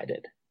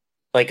decided.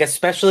 Like,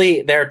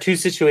 especially there are two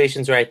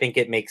situations where I think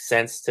it makes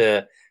sense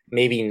to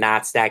maybe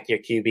not stack your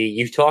QB.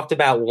 You've talked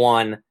about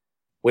one,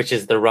 which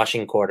is the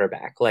rushing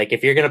quarterback. Like,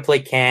 if you're going to play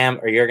Cam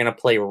or you're going to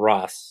play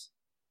Russ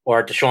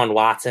or Deshaun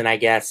Watson, I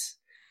guess,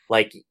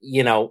 like,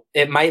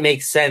 it might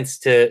make sense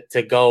to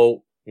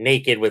go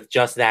naked with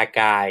just that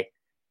guy,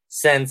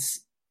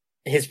 since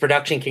his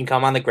production can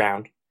come on the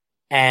ground.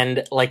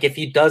 And like, if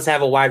he does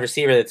have a wide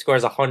receiver that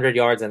scores 100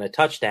 yards and a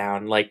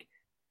touchdown, like,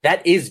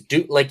 that is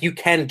you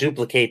can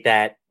duplicate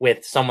that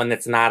with someone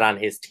that's not on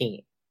his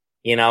team,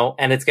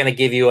 and it's going to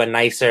give you a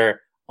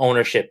nicer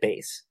ownership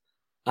base.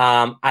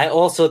 I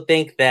also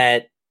think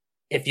that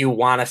if you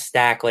want to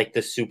stack like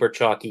the super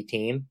chalky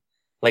team,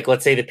 like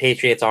let's say the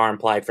Patriots are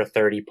implied for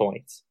 30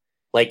 points.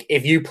 Like,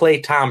 if you play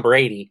Tom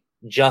Brady,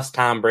 just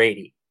Tom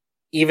Brady,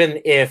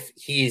 even if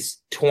he's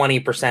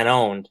 20%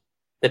 owned,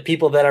 the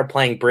people that are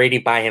playing Brady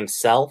by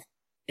himself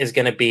is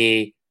going to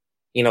be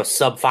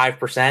sub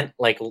 5%,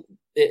 like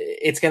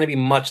it's going to be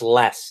much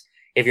less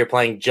if you're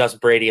playing just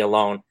Brady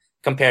alone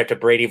compared to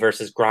Brady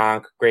versus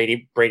Gronk,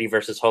 Brady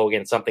versus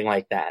Hogan, something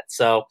like that.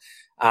 So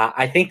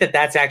I think that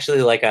that's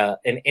actually like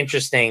an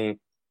interesting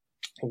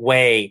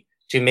way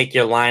to make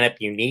your lineup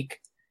unique.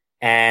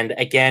 And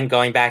again,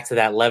 going back to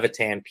that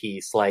Levitan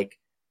piece, like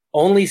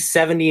only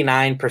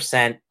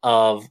 79%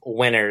 of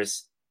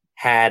winners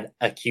had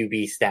a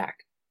QB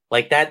stack.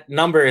 Like that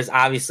number is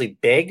obviously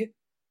big,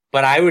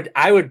 but I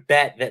would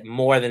bet that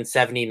more than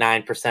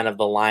 79% of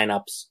the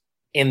lineups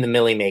in the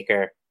Millie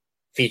Maker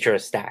feature a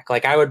stack.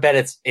 Like I would bet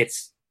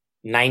it's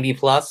 90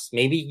 plus,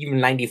 maybe even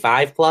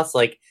 95 plus.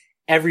 Like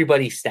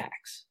everybody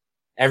stacks.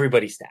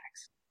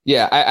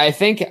 Yeah, I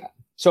think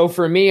so.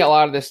 For me, a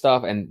lot of this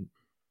stuff, and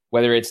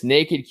whether it's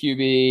naked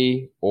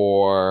QB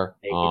or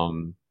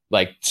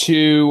like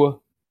two,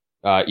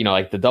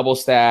 like the double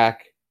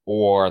stack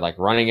or like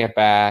running it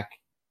back,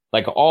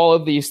 like all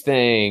of these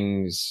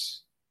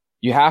things,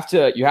 you have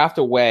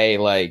to weigh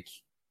like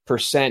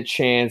percent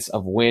chance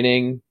of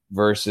winning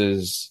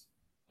versus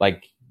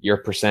like your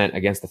percent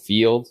against the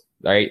field,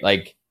 right?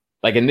 Like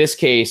in this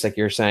case, like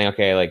you're saying,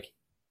 okay, like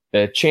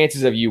the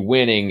chances of you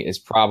winning is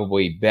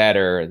probably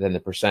better than the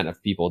percent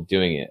of people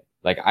doing it.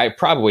 Like I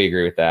probably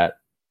agree with that,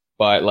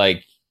 but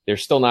like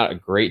there's still not a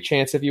great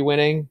chance of you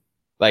winning.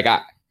 Like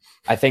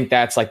I think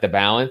that's like the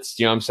balance.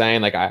 You know what I'm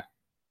saying? Like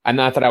I'm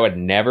not that I would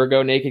never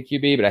go naked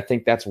QB, but I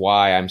think that's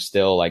why I'm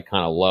still like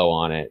kind of low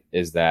on it,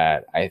 is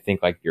that I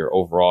think like your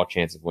overall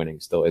chance of winning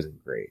still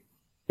isn't great,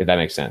 if that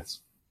makes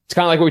sense. It's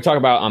kind of like what we talk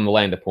about on the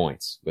laying the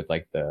points with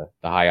like the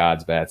high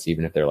odds bets,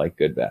 even if they're like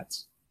good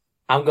bets.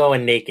 I'm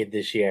going naked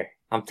this year.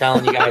 I'm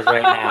telling you guys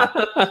right now.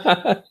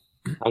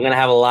 I'm going to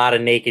have a lot of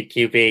naked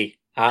QB.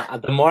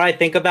 The more I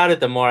think about it,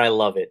 the more I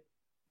love it.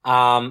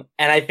 And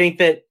I think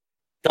that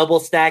double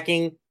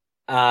stacking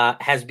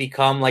has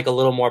become like a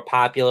little more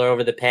popular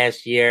over the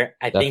past year.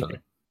 I Definitely.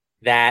 Think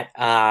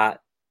that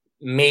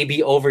may be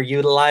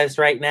overutilized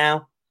right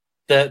now.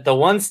 The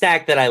one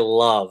stack that I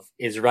love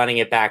is running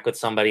it back with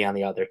somebody on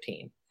the other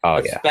team. Oh,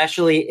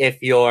 especially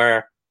if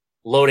you're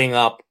loading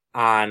up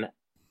on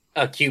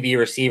a QB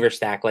receiver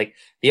stack. Like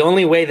the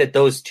only way that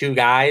those two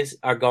guys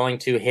are going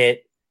to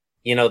hit,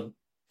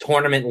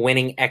 tournament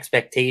winning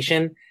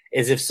expectation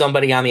is if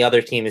somebody on the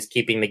other team is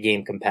keeping the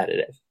game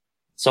competitive.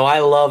 So I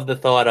love the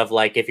thought of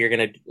like, if you're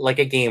going to like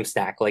a game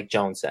stack, like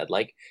Jones said,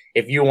 like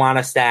if you want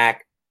to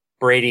stack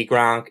Brady,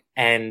 Gronk,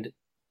 and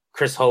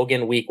Chris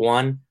Hogan week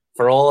 1,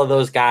 for all of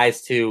those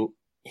guys to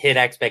hit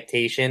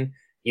expectation,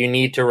 you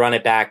need to run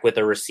it back with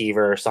a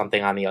receiver or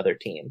something on the other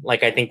team.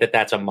 Like I think that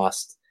that's a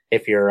must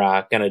if you're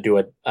going to do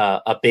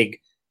a big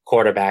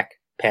quarterback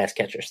pass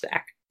catcher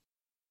stack.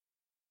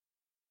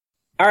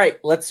 All right,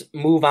 let's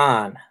move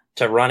on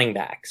to running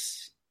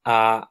backs.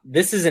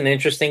 This is an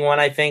interesting one,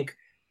 I think.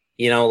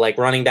 Like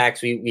running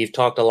backs, we've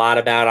talked a lot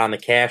about on the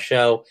Cash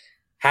Show.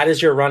 How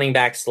does your running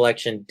back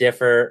selection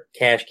differ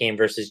Cash Game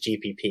versus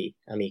GPP,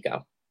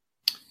 Amico?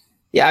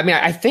 Yeah, I mean,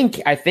 I think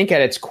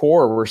at its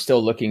core, we're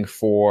still looking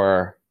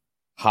for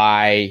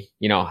high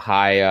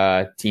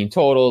team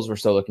totals. We're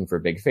still looking for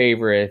big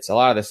favorites, a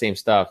lot of the same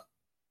stuff.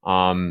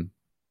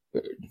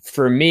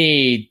 For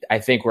me, I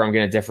think where I'm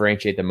going to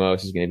differentiate the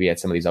most is going to be at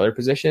some of these other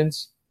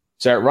positions.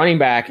 So at running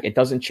back, it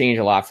doesn't change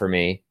a lot for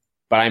me,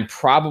 but I'm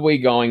probably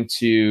going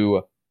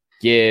to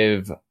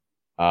give,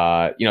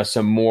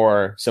 some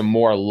more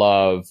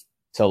love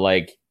to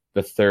like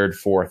the third,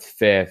 fourth,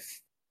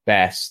 fifth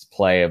best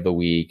play of the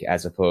week,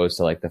 as opposed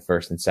to like the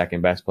first and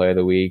second best play of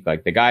the week.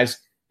 Like the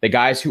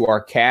guys who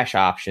are cash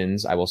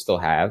options, I will still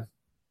have,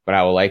 but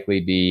I will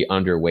likely be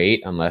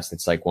underweight unless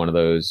it's like one of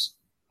those,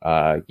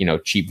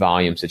 cheap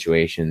volume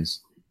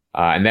situations.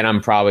 And then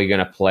I'm probably going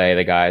to play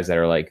the guys that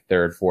are like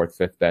third, fourth,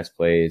 fifth best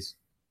plays.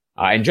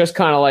 And just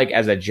kind of like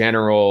as a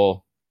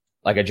general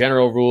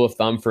rule of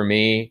thumb for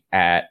me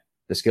at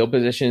the skill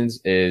positions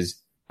is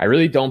I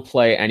really don't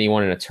play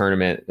anyone in a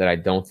tournament that I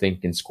don't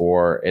think can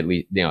score at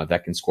least,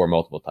 that can score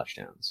multiple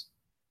touchdowns.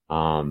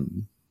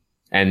 And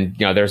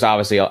there's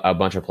obviously a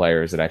bunch of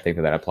players that I think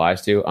that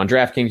applies to. On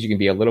DraftKings, you can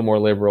be a little more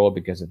liberal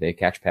because if they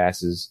catch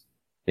passes,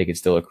 they could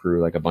still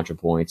accrue like a bunch of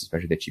points,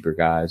 especially the cheaper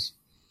guys.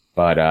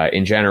 But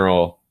in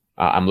general,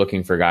 I'm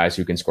looking for guys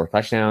who can score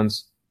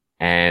touchdowns,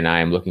 and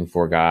I'm looking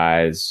for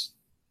guys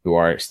who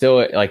are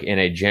still like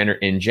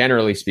in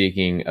generally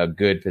speaking, a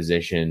good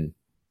position,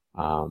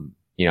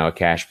 a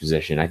cash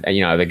position.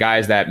 The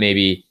guys that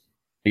maybe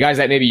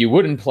you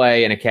wouldn't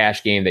play in a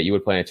cash game that you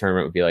would play in a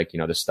tournament would be like,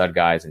 the stud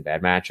guys in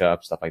bad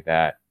matchups, stuff like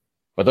that.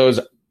 But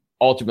those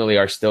ultimately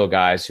are still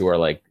guys who are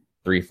like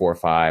 3, 4,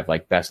 5,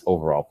 like best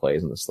overall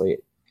plays on the slate.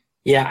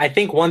 Yeah, I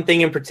think one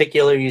thing in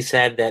particular you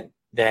said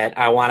that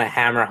I want to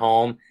hammer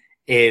home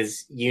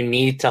is you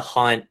need to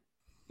hunt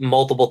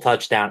multiple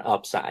touchdown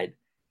upside.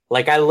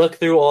 Like I look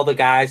through all the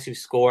guys who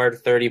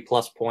scored 30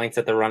 plus points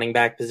at the running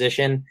back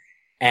position,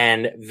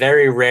 and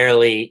very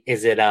rarely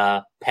is it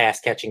a pass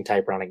catching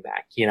type running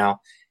back.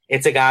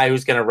 It's a guy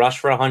who's going to rush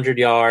for 100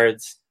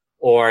 yards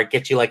or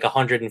get you like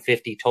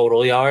 150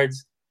 total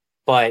yards,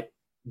 but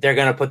they're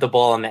going to put the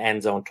ball in the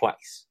end zone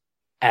twice.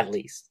 at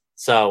least.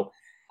 So,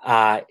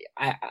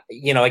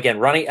 again,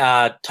 running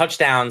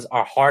touchdowns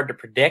are hard to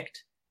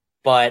predict,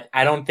 but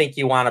I don't think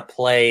you want to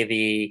play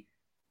the,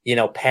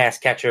 pass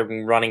catcher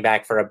and running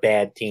back for a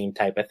bad team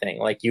type of thing.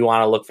 Like, you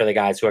want to look for the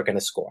guys who are going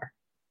to score.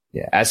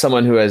 Yeah, as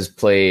someone who has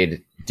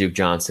played Duke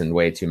Johnson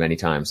way too many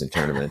times in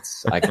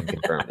tournaments, I can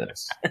confirm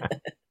this.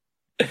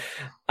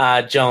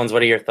 Jones,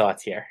 what are your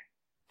thoughts here?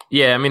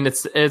 Yeah, I mean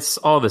it's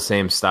all the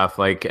same stuff.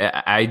 Like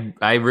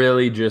I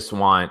really just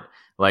want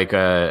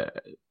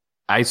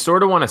I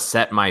sort of want to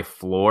set my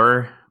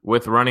floor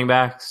with running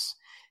backs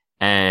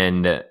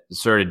and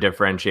sort of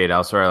differentiate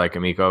elsewhere, like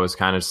Amico was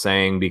kind of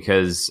saying,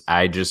 because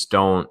I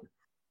don't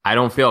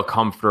feel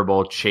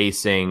comfortable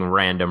chasing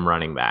random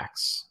running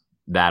backs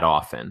that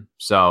often.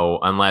 So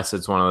unless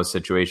it's one of those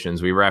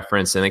situations we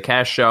referenced in the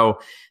cash show,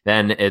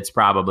 then it's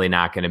probably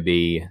not going to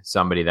be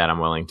somebody that I'm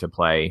willing to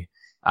play,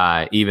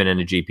 even in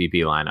a GPP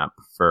lineup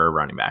for a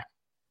running back.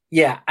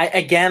 Yeah,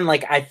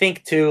 I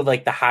think too,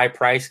 like the high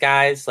price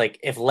guys, like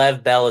if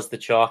Lev Bell is the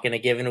chalk in a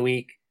given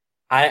week,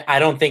 I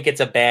don't think it's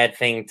a bad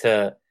thing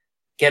to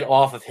get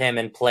off of him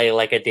and play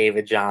like a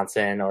David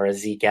Johnson or a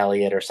Zeke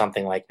Elliott or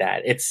something like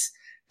that. It's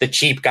the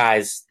cheap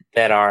guys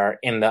that are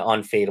in the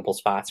unfadeable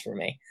spots for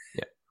me.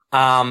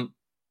 Yeah.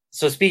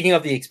 So speaking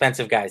of the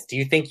expensive guys, do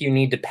you think you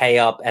need to pay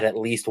up at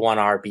least one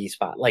RB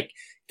spot? Like,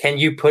 can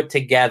you put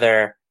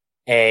together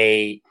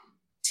a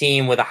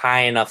team with a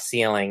high enough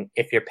ceiling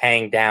if you're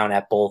paying down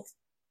at both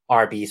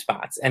RB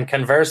spots? And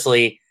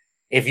conversely,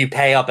 if you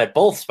pay up at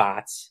both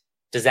spots,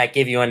 does that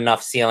give you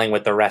enough ceiling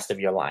with the rest of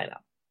your lineup?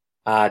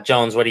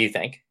 Jones, what do you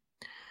think?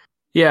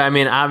 Yeah, I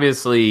mean,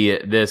 obviously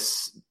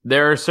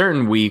there are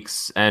certain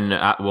weeks, and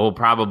we'll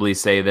probably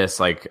say this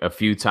like a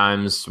few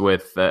times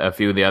with a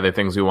few of the other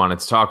things we wanted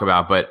to talk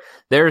about, but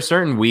there are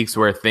certain weeks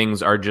where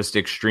things are just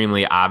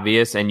extremely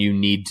obvious and you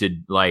need to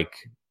like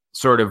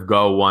sort of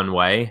go one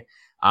way.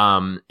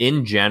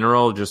 In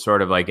general, just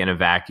sort of like in a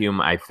vacuum,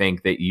 I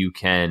think that you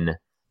can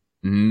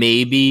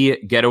maybe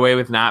get away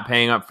with not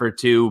paying up for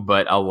two,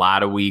 but a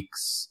lot of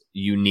weeks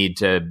you need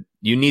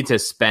to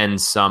spend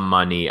some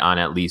money on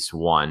at least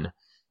one.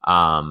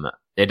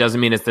 It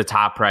doesn't mean it's the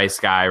top price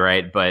guy,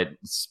 right? But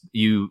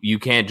you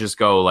can't just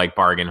go like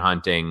bargain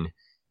hunting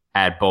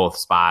at both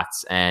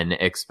spots and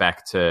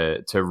expect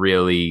to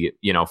really,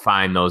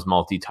 find those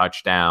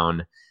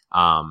multi-touchdown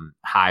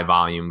high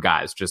volume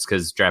guys just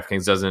because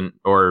DraftKings doesn't,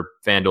 or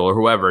FanDuel or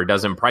whoever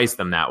doesn't price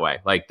them that way.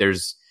 Like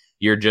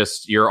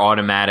you're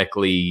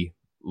automatically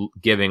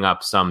giving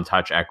up some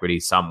touch equity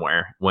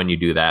somewhere when you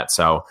do that.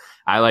 So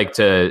I like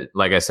to,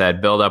 like I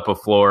said, build up a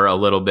floor a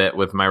little bit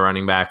with my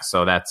running backs.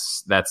 So that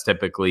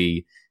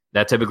typically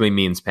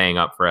means paying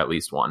up for at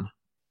least one.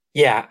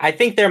 Yeah, I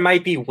think there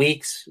might be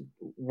weeks,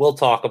 we'll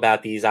talk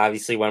about these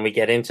obviously when we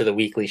get into the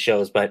weekly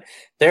shows, but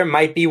there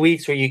might be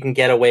weeks where you can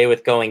get away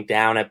with going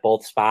down at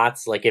both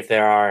spots, like if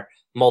there are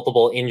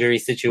multiple injury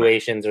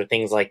situations or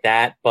things like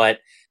that. But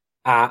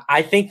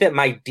I think that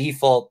my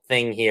default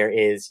thing here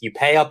is you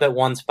pay up at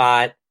one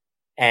spot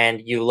and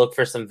you look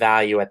for some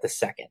value at the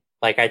second.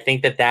 Like, I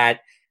think that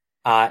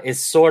is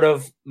sort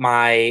of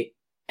my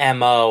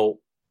MO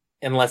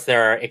unless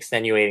there are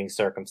extenuating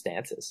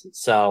circumstances.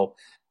 So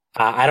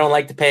I don't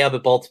like to pay up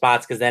at both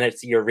spots because then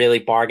you're really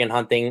bargain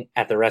hunting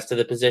at the rest of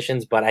the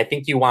positions. But I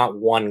think you want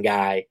one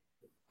guy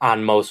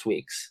on most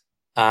weeks.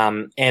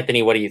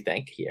 Anthony, what do you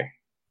think here?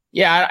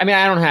 Yeah, I mean,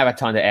 I don't have a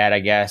ton to add, I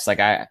guess. Like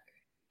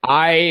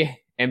I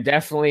am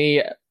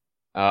definitely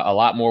a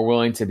lot more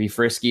willing to be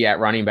frisky at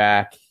running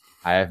back.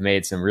 I have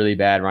made some really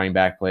bad running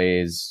back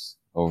plays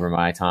over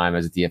my time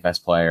as a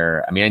DFS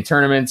player. I mean, in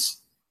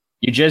tournaments,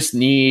 you just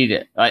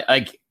need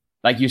like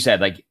you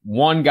said, like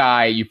one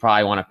guy you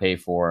probably want to pay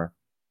for.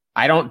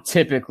 I don't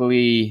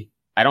typically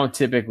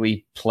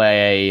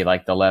play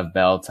like the Lev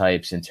Bell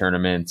types in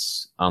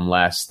tournaments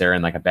unless they're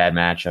in like a bad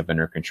matchup and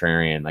are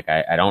contrarian. Like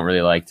I don't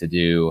really like to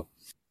do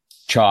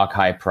chalk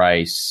high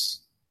price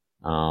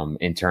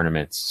in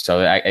tournaments.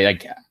 So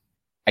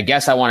I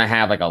guess I want to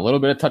have like a little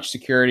bit of touch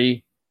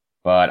security,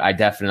 but I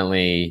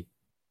definitely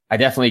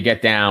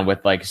get down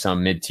with like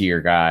some mid-tier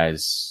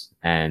guys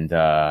and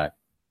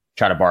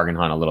try to bargain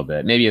hunt a little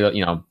bit, maybe,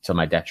 to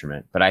my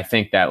detriment. But I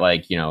think that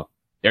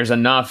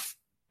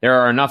there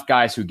are enough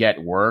guys who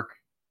get work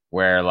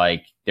where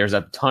like there's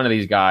a ton of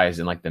these guys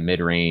in like the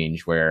mid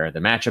range where the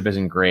matchup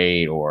isn't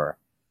great, or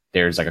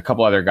there's like a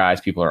couple other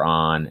guys people are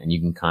on, and you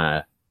can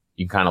kind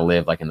of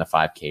live like in the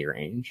 5K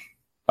range,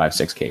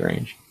 6K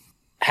range.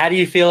 How do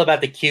you feel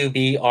about the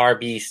QB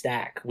RB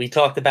stack? We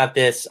talked about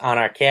this on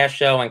our cash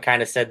show and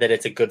kind of said that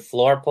it's a good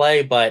floor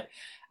play, but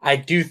I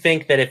do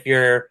think that if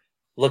you're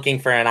looking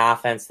for an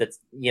offense that's,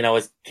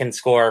 can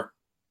score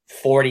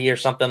 40 or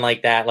something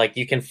like that, like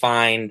you can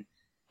find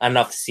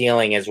enough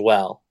ceiling as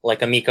well.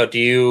 Like, Amico, do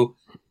you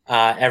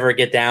ever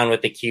get down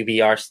with the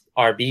QB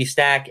RB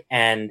stack?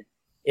 And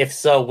if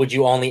so, would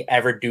you only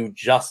ever do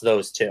just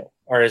those two?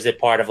 Or is it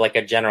part of like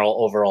a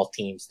general overall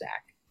team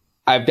stack?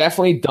 I've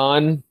definitely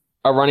done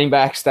a running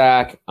back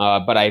stack,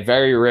 but I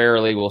very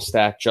rarely will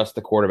stack just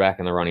the quarterback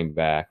and the running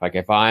back. Like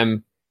if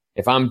I'm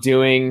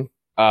doing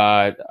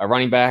a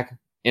running back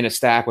in a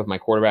stack with my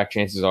quarterback,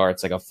 chances are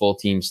it's like a full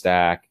team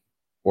stack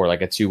or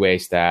like a two-way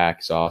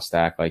stack. So I'll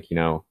stack like, I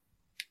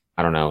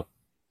don't know,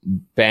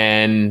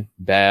 Ben,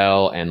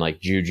 Bell, and like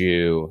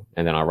Juju,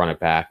 and then I'll run it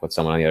back with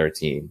someone on the other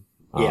team.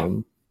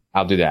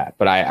 I'll do that.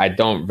 But I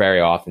don't very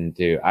often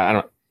do. I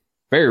don't.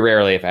 Very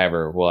rarely, if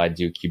ever, will I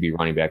do QB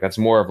running back. That's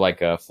more of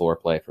like a floor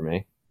play for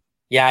me.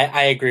 Yeah,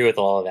 I agree with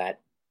all of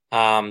that.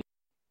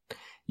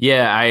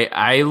 Yeah,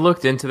 I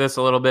looked into this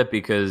a little bit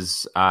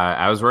because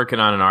I was working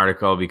on an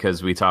article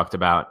because we talked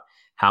about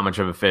how much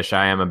of a fish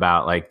I am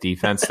about like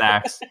defense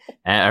stacks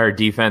or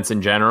defense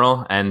in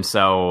general. And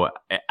so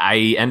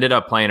I ended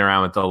up playing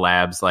around with the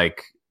labs,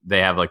 like they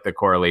have like the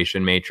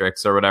correlation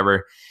matrix or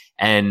whatever.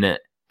 And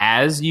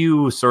as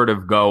you sort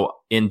of go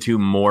into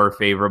more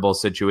favorable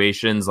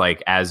situations,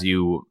 like as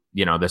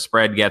the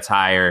spread gets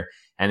higher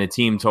and the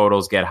team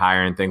totals get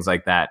higher and things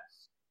like that,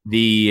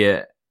 we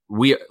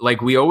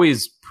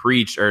always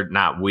preach, or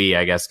not we,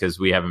 I guess, because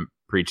we haven't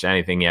preached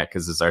anything yet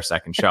because it's our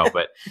second show,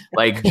 but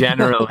like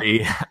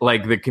generally,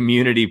 like the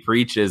community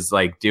preaches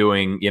like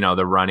doing,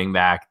 the running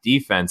back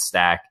defense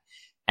stack,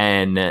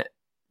 and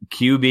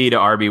QB to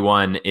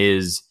RB1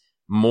 is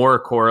more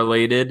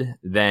correlated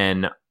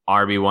than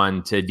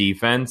RB1 to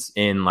defense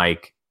in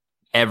like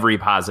every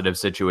positive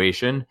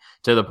situation,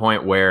 to the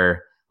point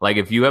where like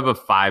if you have a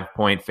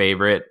 5-point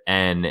favorite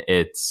and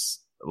it's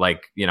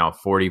like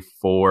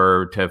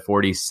 44 to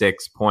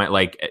 46 point,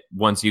 like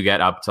once you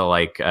get up to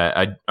like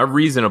a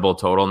reasonable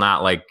total,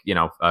 not like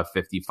a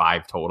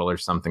 55 total or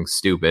something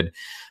stupid,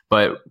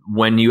 but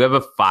when you have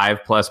a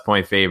 5+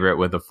 point favorite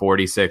with a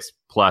 46+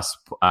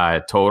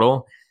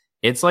 total,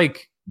 it's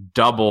like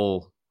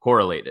double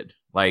correlated.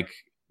 Like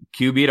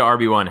QB to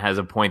RB1 has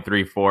a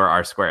 0.34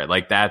 R squared.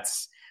 Like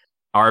that's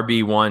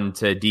RB1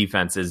 to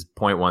defense is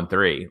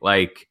 0.13.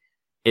 Like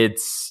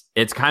it's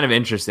kind of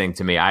interesting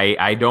to me.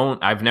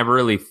 I've never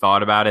really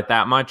thought about it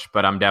that much,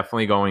 but I'm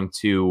definitely going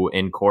to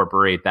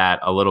incorporate that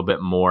a little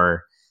bit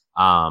more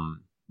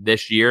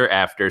this year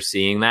after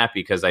seeing that,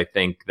 because I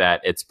think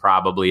that it's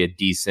probably a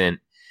decent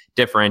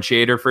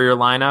differentiator for your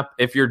lineup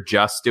if you're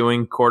just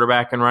doing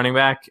quarterback and running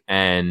back,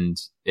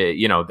 and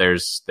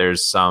there's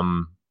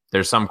some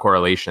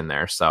correlation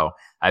there. So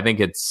I think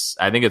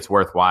it's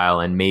worthwhile,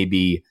 and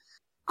maybe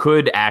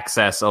could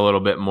access a little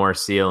bit more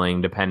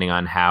ceiling depending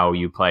on how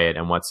you play it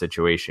and what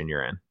situation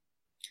you're in.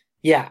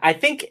 Yeah, I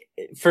think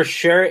for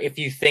sure, if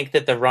you think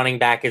that the running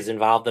back is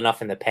involved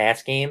enough in the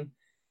pass game,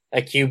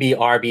 a QB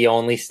RB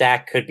only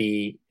stack could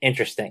be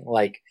interesting.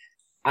 Like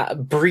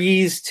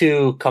Breeze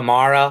to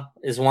Kamara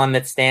is one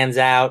that stands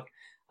out.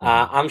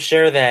 I'm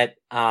sure that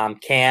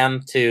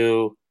Cam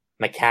to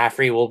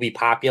McCaffrey will be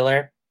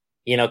popular,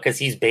 because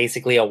he's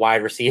basically a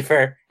wide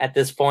receiver at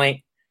this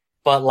point.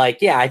 But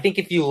I think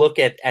if you look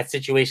at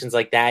situations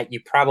like that,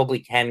 you probably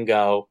can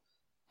go,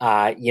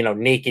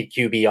 naked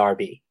QB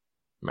RB.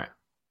 Right.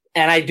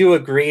 And I do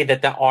agree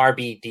that the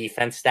RB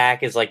defense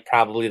stack is like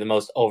probably the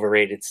most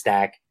overrated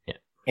stack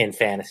in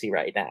fantasy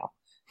right now.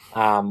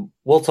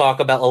 We'll talk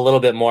about a little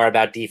bit more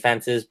about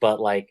defenses, but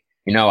I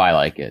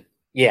like it.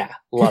 Yeah,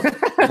 love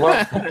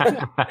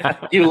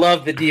it. You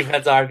love the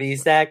defense RB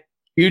stack?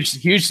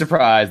 Huge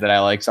surprise that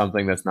I like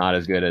something that's not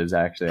as good as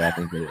actually I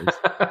think it is.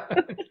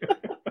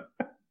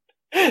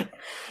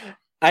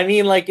 I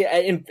mean,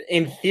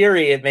 in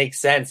theory, it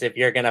makes sense if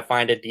you're going to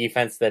find a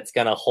defense that's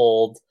going to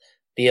hold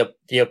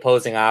the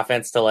opposing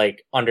offense to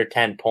under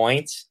 10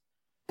 points.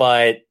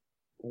 But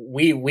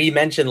we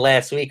mentioned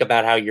last week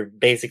about how you're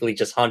basically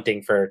just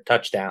hunting for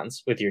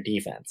touchdowns with your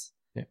defense.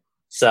 Yeah.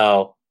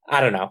 So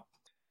I don't know.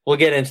 We'll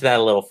get into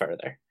that a little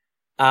further.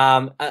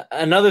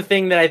 Another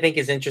thing that I think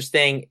is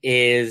interesting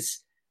is,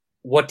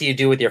 what do you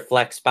do with your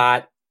flex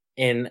spot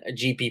in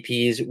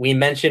GPPs? We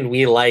mentioned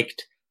we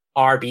liked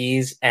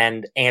RBs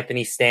and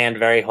Anthony Stand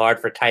very hard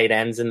for tight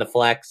ends in the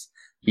flex.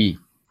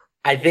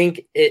 I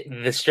think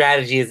the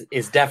strategy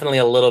is definitely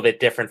a little bit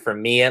different for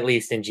me, at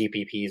least in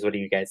GPPs. What do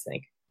you guys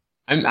think?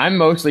 I'm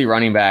mostly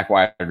running back,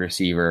 wide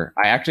receiver.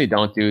 I actually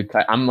don't do.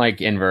 I'm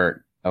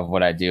invert of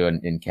what I do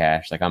in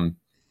cash. I'm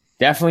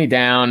definitely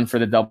down for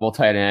the double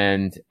tight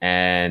end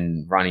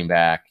and running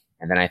back,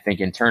 and then I think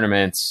in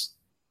tournaments,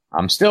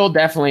 I'm still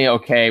definitely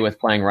okay with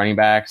playing running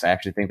backs. I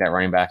actually think that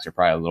running backs are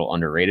probably a little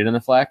underrated in the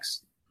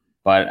flex.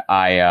 But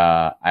I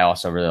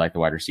also really like the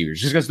wide receivers,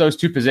 just because those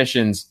two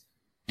positions,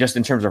 just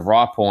in terms of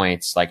raw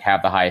points,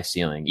 have the highest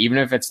ceiling. Even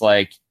if it's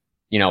a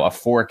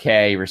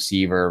 4K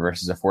receiver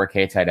versus a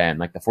 4K tight end,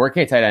 the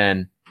 4K tight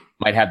end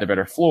might have the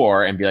better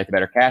floor and be the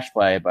better cash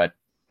play, but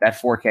that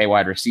 4K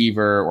wide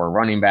receiver or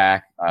running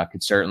back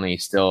could certainly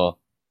still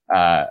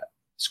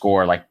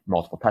score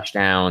multiple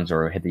touchdowns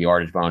or hit the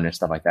yardage bonus,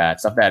 stuff like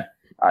that. Stuff that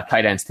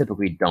tight ends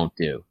typically don't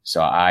do.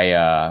 So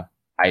I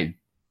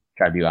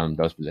try to be on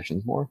those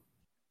positions more.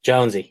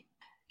 Jonesy.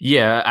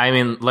 Yeah, I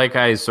mean, like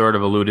I sort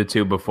of alluded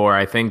to before,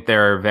 I think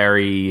there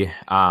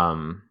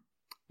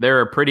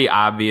are pretty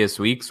obvious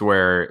weeks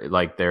where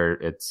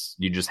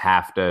you just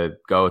have to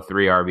go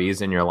 3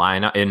 RBs in your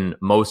lineup, in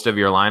most of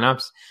your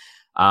lineups.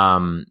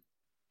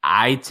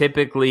 I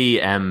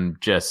typically am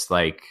just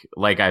like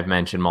I've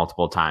mentioned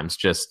multiple times,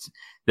 just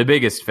the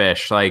biggest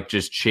fish, like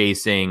just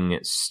chasing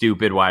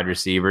stupid wide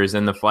receivers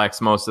in the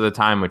flex most of the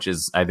time, which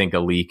is, I think, a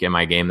leak in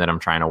my game that I'm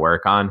trying to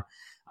work on.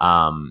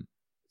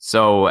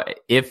 So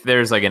if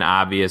there's like an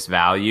obvious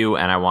value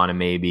and I want to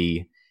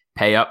maybe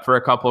pay up for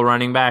a couple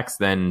running backs,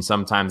 then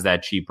sometimes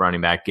that cheap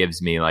running back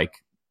gives me like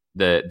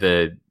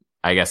the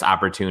I guess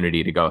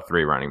opportunity to go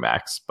 3 running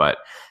backs, but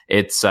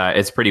it's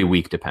pretty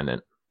week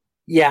dependent.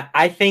 Yeah,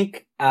 I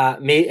think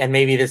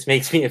maybe this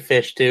makes me a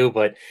fish too,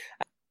 but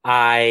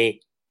I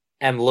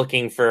am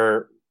looking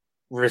for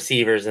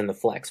receivers in the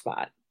flex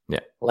spot. Yeah,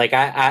 like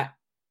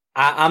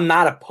I'm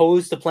not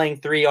opposed to playing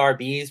 3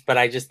 RBs, but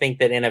I just think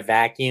that in a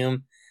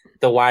vacuum,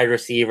 the wide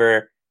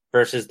receiver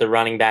versus the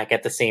running back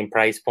at the same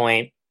price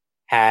point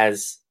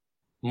has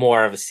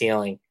more of a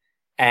ceiling.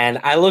 And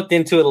I looked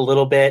into it a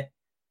little bit.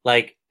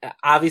 Like,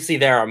 obviously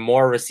there are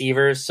more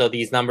receivers, so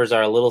these numbers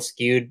are a little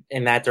skewed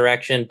in that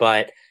direction,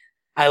 but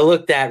I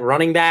looked at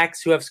running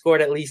backs who have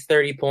scored at least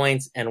 30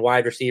 points and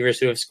wide receivers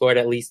who have scored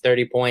at least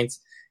 30 points.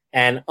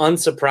 And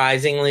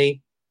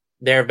unsurprisingly,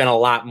 there have been a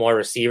lot more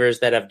receivers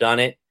that have done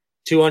it.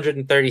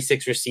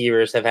 236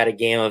 receivers have had a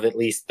game of at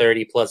least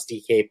 30 plus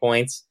DK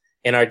points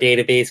in our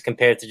database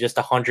compared to just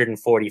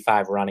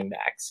 145 running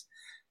backs.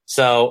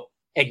 So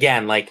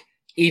again, like,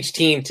 each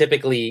team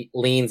typically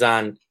leans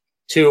on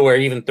 2 or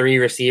even 3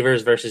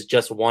 receivers versus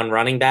just 1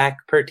 running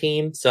back per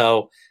team.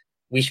 So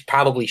we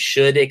probably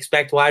should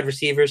expect wide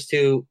receivers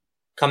to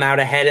come out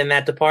ahead in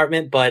that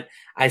department, but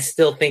I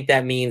still think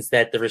that means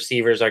that the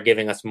receivers are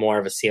giving us more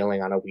of a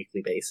ceiling on a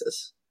weekly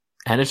basis.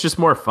 And it's just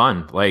more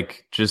fun.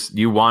 Like, just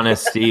you want to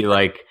see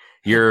like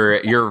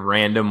your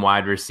random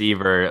wide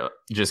receiver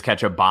just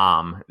catch a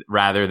bomb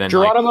rather than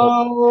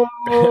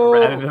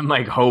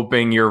like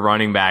hoping your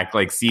running back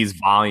like sees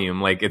volume.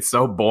 Like, it's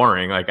so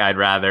boring. Like, I'd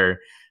rather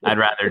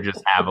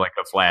just have like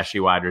a flashy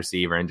wide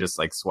receiver and just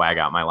like swag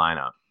out my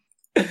lineup.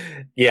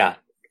 Yeah,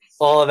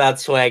 all about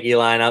swaggy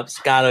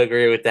lineups. Got to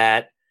agree with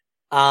that.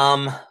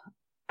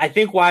 I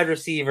think wide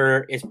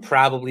receiver is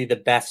probably the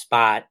best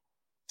spot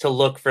to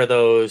look for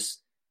those,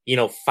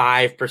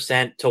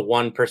 5% to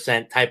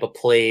 1% type of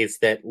plays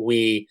that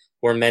we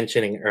were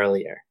mentioning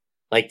earlier.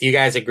 Like, do you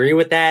guys agree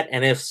with that?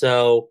 And if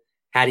so,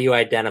 how do you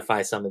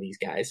identify some of these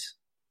guys?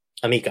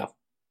 Amico.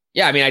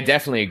 Yeah, I mean, I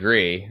definitely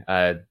agree.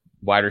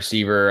 Wide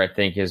receiver, I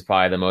think, is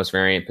probably the most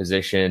variant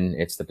position.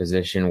 It's the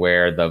position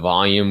where the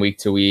volume week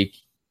to week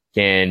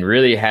can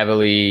really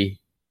heavily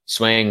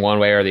swing one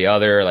way or the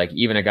other. Like,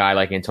 even a guy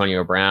like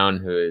Antonio Brown,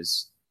 who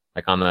is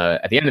like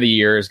at the end of the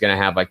year is going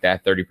to have like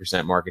that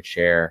 30% market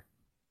share.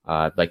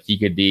 Like, he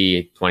could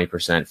be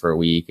 20% for a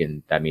week,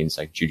 and that means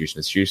like Juju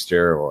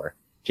Smith-Schuster or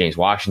James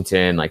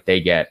Washington, like they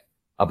get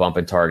a bump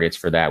in targets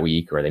for that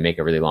week, or they make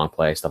a really long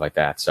play, stuff like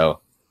that. So,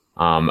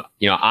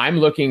 I'm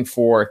looking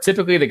for,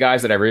 typically the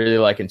guys that I really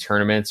like in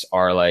tournaments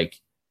are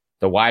like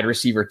the wide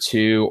receiver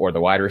 2 or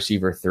the wide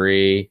receiver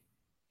 3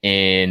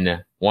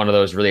 in one of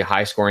those really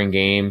high scoring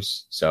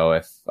games. So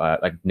if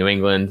like New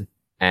England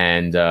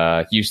and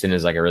Houston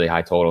is like a really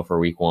high total for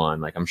week 1,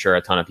 like I'm sure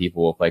a ton of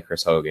people will play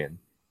Chris Hogan,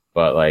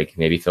 but like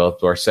maybe Philip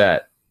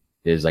Dorsett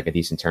is like a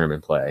decent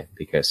tournament play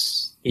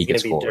because he's going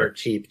to be dirt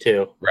cheap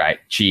too. Right.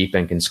 Cheap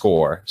and can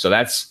score. So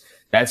that's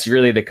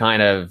really the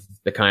kind of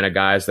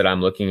guys that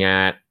I'm looking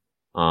at.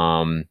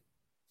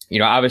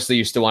 Obviously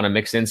you still want to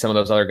mix in some of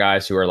those other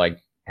guys who are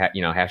like,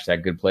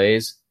 hashtag good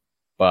plays.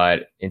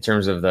 But in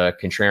terms of the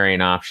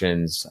contrarian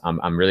options,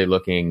 I'm really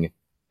looking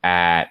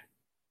at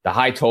the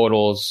high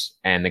totals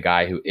and the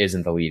guy who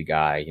isn't the lead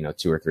guy,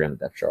 2 or 3 on the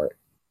depth chart.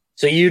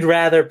 So you'd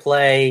rather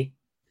play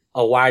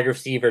a wide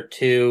receiver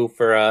 2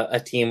 for a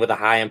team with a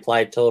high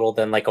implied total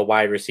than like a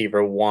wide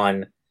receiver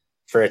 1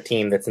 for a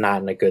team that's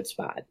not in a good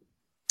spot?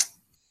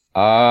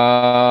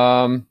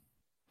 I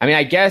mean,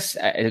 I guess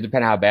it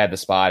depends how bad the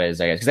spot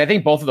is, I guess, because I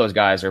think both of those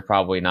guys are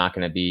probably not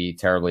going to be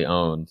terribly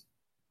owned.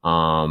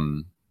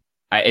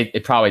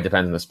 It probably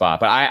depends on the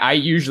spot, but I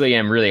usually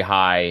am really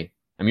high.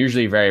 I'm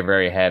usually very,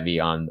 very heavy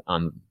on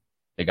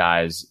the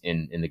guys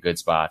in the good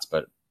spots,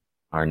 but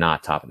are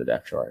not top of the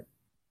depth chart.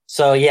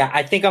 So yeah,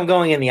 I think I'm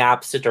going in the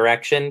opposite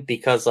direction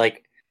because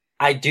like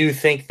I do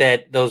think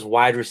that those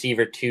wide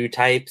receiver 2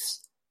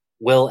 types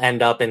will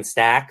end up in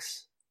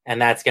stacks,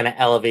 and that's going to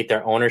elevate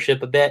their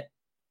ownership a bit.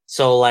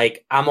 So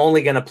like I'm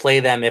only going to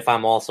play them if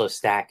I'm also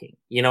stacking.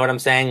 You know what I'm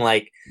saying?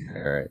 Like,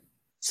 all right.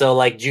 So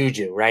like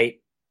Juju, right?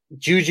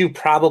 Juju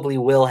probably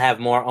will have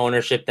more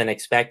ownership than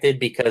expected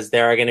because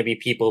there are going to be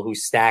people who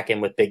stack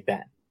him with Big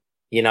Ben.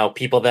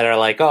 People that are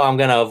like, oh, I'm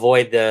going to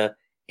avoid the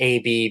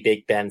AB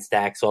Big Ben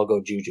stack, so I'll go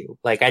Juju.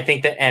 Like, I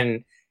think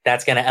and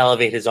that's going to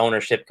elevate his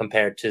ownership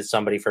compared to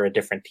somebody for a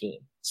different team.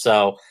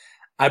 So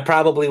I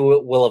probably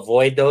will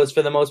avoid those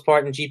for the most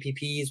part in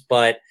GPPs,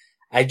 but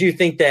I do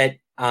think that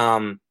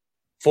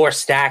for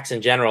stacks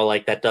in general,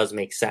 like that does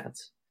make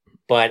sense.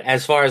 But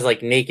as far as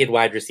like naked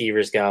wide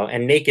receivers go,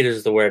 and naked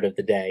is the word of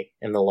the day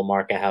in the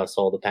LaMarca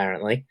household,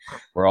 apparently.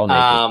 We're all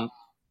naked.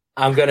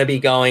 I'm going to be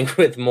going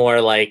with more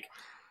like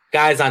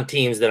guys on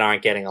teams that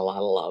aren't getting a lot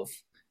of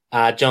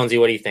love. Jonesy,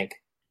 what do you think?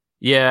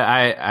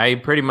 Yeah, I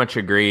pretty much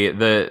agree.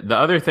 The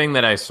other thing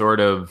that I sort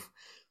of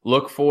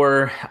look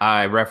for,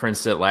 I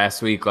referenced it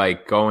last week,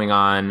 like going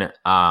on,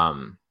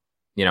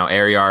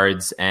 air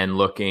yards and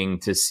looking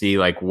to see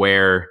like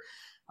where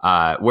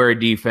a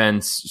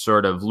defense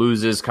sort of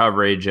loses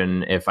coverage.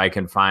 And if I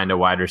can find a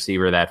wide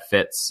receiver that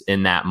fits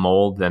in that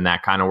mold, then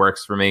that kind of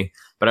works for me.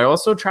 But I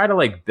also try to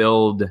like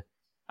build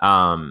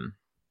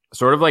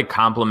sort of like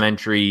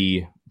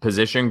complementary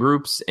position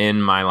groups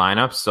in my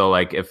lineups. So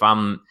like if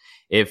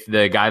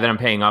the guy that I'm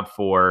paying up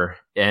for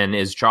and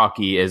is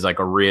chalky is like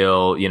a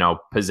real,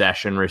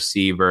 possession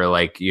receiver,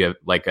 like you have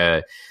like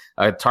a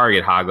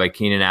target hog like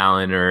Keenan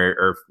Allen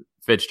or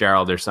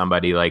Fitzgerald or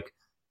somebody, like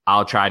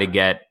I'll try to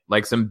get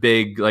like some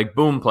big like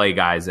boom play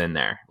guys in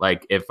there.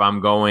 Like if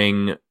I'm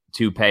going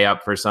to pay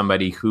up for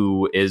somebody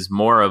who is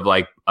more of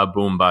like a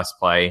boom bust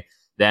play,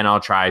 then I'll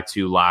try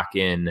to lock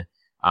in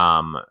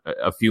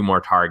a few more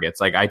targets.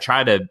 Like I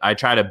try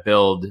to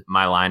build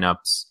my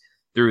lineups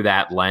through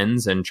that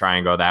lens and try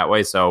and go that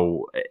way.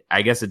 So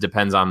I guess it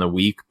depends on the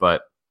week,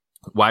 but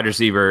wide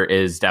receiver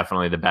is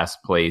definitely the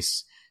best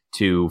place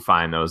to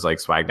find those like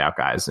swagged out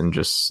guys and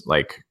just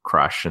like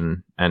crush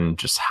and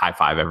just high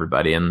five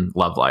everybody and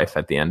love life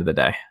at the end of the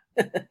day.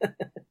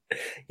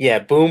 Yeah,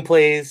 boom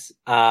plays,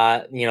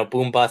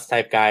 boom bust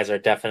type guys are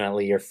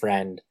definitely your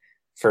friend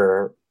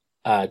for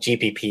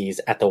GPPs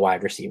at the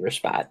wide receiver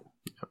spot.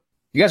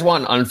 You guys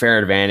want an unfair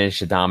advantage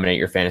to dominate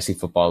your fantasy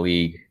football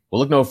league? Well,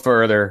 look no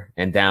further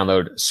and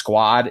download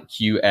Squad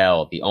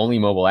QL, the only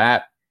mobile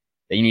app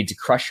that you need to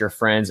crush your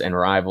friends and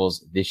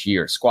rivals this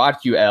year. Squad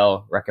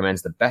QL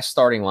recommends the best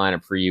starting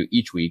lineup for you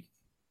each week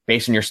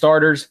based on your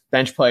starters,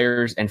 bench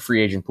players, and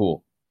free agent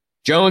pool.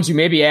 Jones, you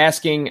may be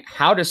asking,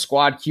 how does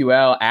Squad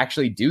QL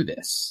actually do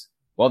this?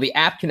 Well, the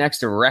app connects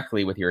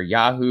directly with your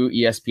Yahoo,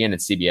 ESPN, and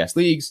CBS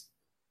leagues,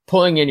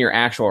 pulling in your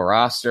actual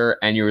roster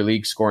and your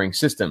league scoring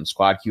system.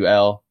 Squad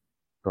QL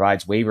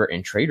provides waiver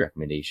and trade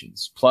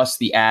recommendations. Plus,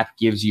 the app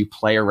gives you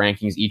player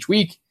rankings each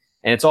week,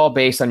 and it's all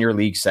based on your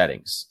league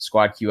settings.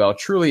 Squad QL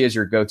truly is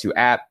your go-to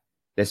app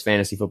this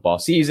fantasy football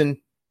season.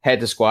 Head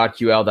to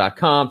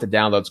squadql.com to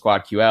download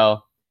Squad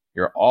QL,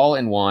 your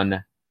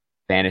all-in-one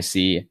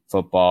fantasy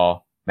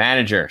football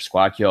manager.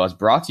 Squad QL is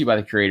brought to you by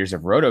the creators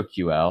of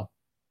RotoQL,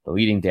 the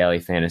leading daily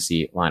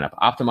fantasy lineup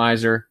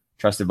optimizer,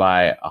 trusted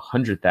by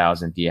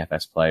 100,000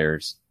 DFS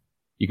players.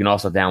 You can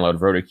also download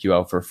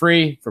RotoQL for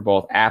free for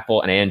both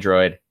Apple and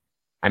Android.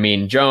 I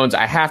mean, Jones,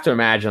 I have to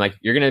imagine like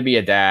you're going to be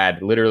a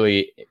dad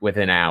literally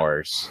within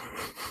hours.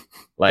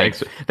 Like,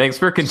 thanks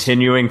for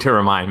continuing to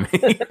remind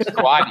me.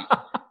 Squad,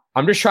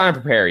 I'm just trying to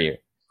prepare you.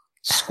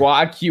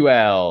 Squad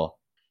QL,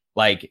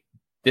 like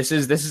this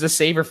is a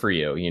saver for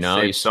you. You know,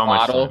 you so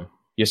much time.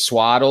 You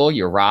swaddle,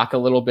 you rock a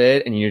little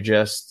bit, and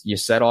you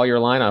set all your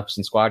lineups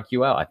in Squad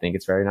QL. I think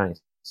it's very nice.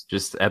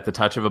 Just at the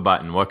touch of a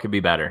button. What could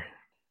be better?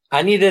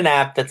 I need an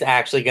app that's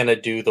actually going to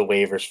do the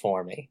waivers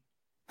for me.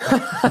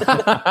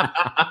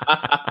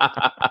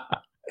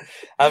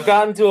 I've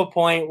gotten to a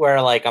point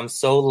where like I'm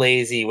so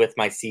lazy with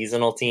my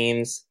seasonal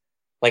teams.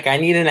 Like I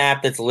need an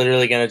app that's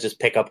literally going to just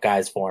pick up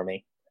guys for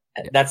me.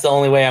 That's the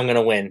only way I'm going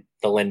to win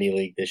the Lindy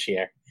League this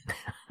year.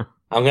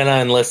 I'm going to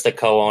enlist a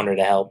co-owner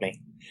to help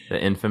me. The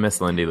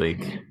infamous Lindy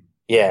League.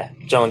 Yeah.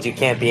 Jones, you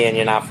can't be in.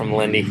 You're not from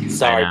Lindy.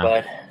 Sorry,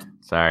 bud.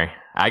 Sorry.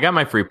 I got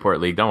my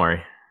Freeport League. Don't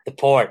worry. The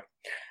port.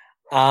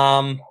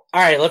 All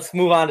right, let's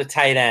move on to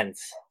tight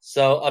ends.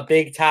 So a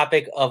big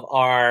topic of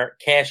our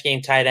cash game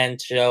tight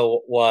end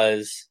show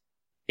was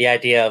the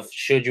idea of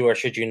should you or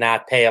should you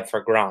not pay up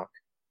for Gronk.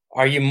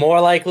 Are you more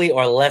likely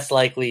or less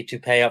likely to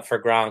pay up for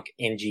Gronk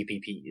in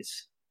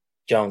GPPs?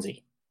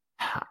 Jonesy.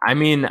 I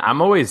mean,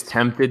 I'm always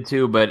tempted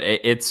to, but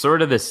it's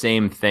sort of the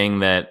same thing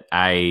that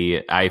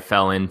I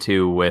fell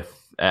into with,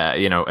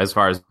 as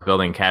far as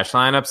building cash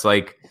lineups.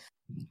 Like,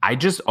 I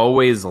just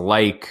always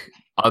like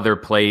other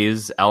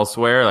plays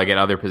elsewhere, like at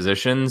other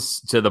positions,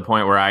 to the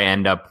point where I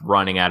end up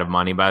running out of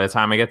money by the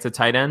time I get to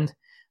tight end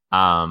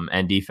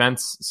and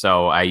defense.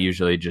 So I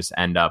usually just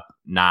end up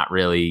not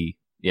really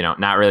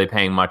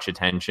paying much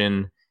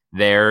attention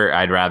there.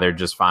 I'd rather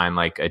just find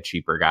like a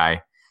cheaper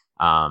guy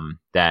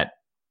that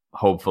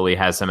hopefully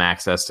has some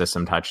access to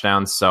some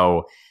touchdowns.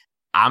 So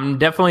I'm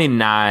definitely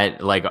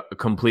not like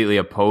completely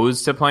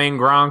opposed to playing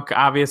Gronk,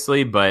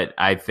 obviously, but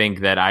I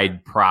think that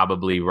I'd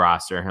probably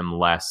roster him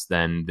less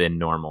than the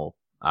normal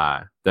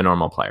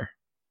player.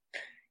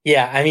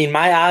 Yeah, I mean,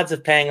 my odds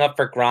of paying up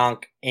for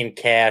Gronk in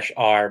cash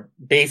are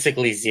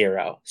basically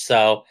zero.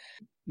 So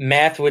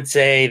math would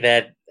say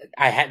that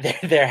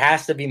there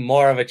has to be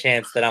more of a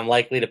chance that I'm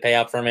likely to pay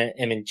up for him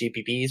in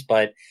GPPs.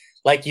 But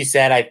like you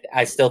said,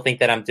 I still think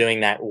that I'm doing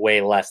that way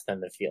less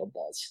than the field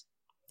does.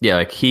 Yeah,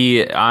 like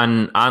he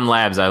on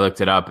Labs, I looked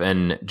it up,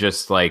 and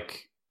just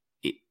like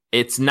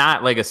it's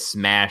not like a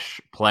smash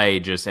play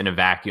just in a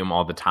vacuum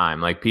all the time.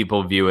 Like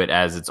people view it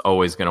as it's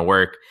always going to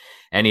work.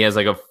 And he has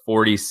like a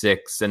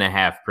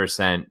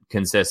 46.5%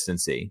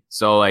 consistency.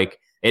 So like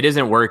it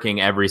isn't working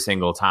every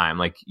single time.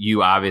 Like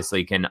you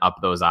obviously can up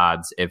those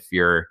odds if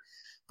you're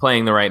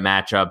playing the right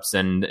matchups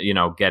and,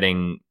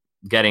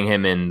 getting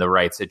him in the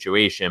right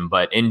situation.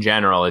 But in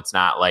general, it's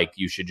not like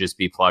you should just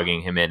be plugging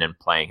him in and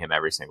playing him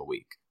every single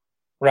week.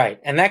 Right.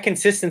 And that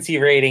consistency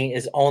rating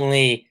is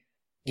only,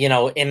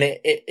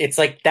 it's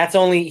like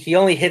he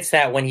only hits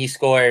that when he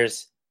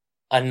scores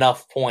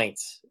enough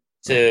points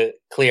to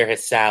clear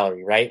his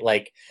salary, right?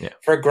 Like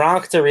for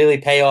Gronk to really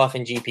pay off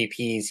in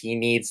GPPs, he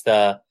needs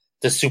the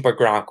super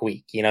Gronk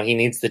week. He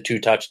needs the 2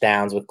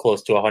 touchdowns with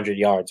close to 100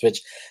 yards,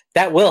 which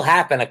that will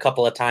happen a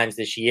couple of times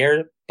this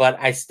year. But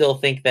I still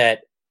think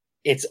that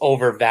it's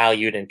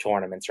overvalued in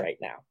tournaments right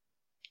now.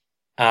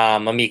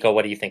 Amico,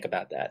 what do you think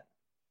about that?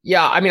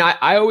 Yeah, I mean,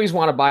 I always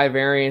want to buy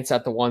variance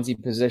at the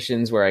onesie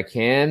positions where I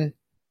can.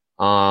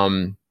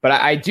 But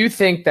I do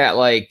think that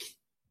like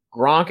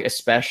Gronk,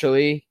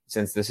 especially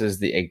since this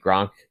is a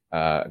Gronk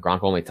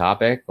only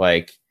topic,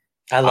 like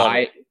I love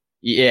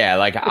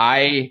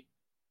it.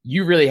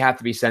 You really have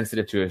to be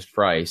sensitive to his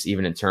price,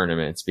 even in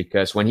tournaments,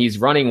 because when he's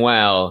running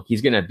well,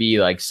 he's going to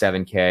be like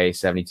 7K,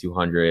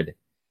 7,200.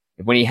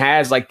 When he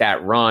has like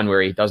that run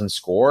where he doesn't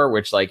score,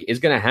 which like is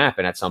going to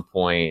happen at some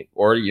point,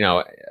 or,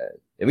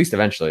 at least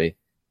eventually,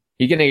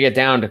 he's going to get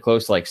down to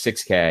close to like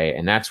 6K.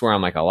 And that's where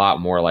I'm like a lot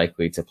more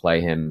likely to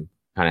play him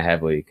kind of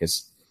heavily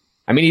because,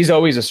 I mean, he's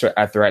always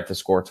a threat to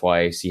score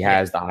twice. He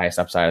has the highest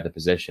upside of the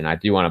position. I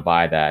do want to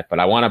buy that, but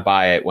I want to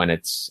buy it when I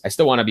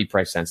still want to be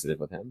price sensitive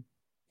with him.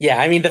 Yeah,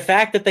 I mean, the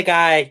fact that the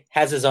guy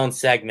has his own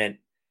segment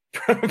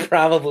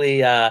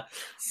probably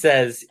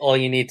says all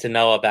you need to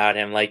know about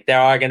him. Like,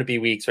 there are going to be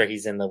weeks where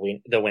he's in the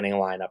winning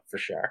lineup for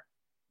sure.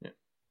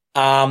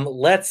 Yeah.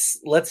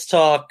 Let's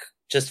talk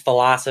just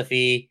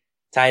philosophy,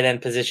 tight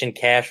end position,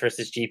 cash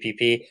versus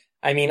GPP.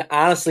 I mean,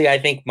 honestly, I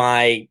think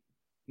my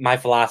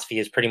philosophy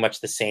is pretty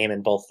much the same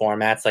in both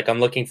formats. Like, I'm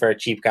looking for a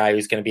cheap guy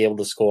who's going to be able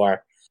to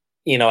score,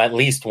 at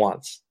least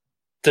once.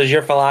 Does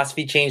your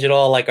philosophy change at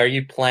all? Like, are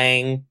you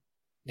playing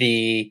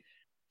the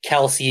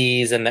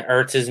Kelce's and the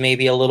Ertz's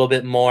maybe a little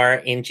bit more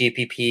in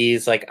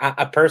GPPs? Like,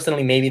 I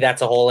personally, maybe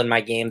that's a hole in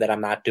my game that I'm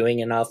not doing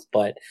enough,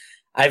 but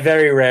I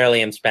very rarely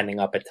am spending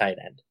up at tight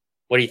end.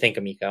 What do you think,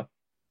 Amico?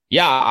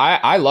 Yeah,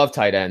 I love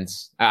tight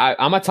ends.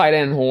 I'm a tight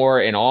end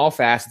whore in all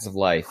facets of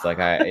life. Like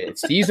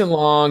it's season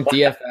long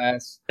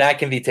DFS. That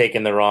can be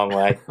taken the wrong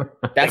way.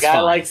 That's the guy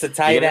fine. likes a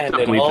tight end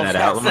in all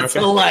facets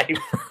of life.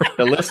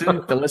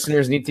 The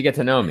listeners need to get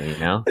to know me,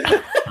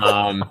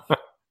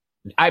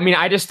 I mean,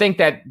 I just think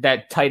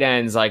that tight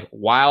ends, like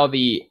while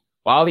the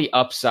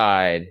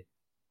upside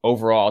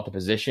overall at the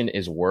position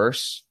is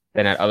worse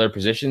than at other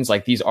positions,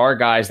 like these are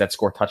guys that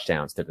score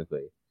touchdowns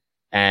typically,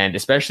 and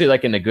especially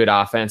like in the good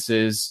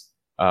offenses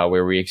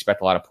where we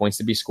expect a lot of points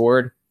to be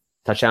scored,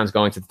 touchdowns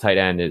going to the tight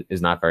end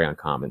is not very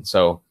uncommon.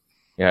 So,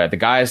 the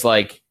guys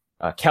like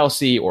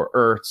Kelce or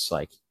Ertz,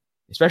 like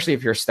especially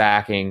if you're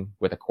stacking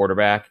with a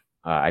quarterback,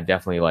 I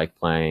definitely like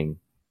playing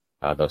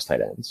those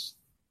tight ends.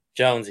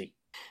 Jonesy.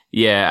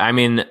 Yeah, I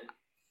mean,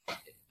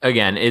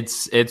 again,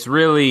 it's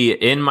really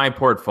in my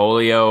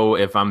portfolio.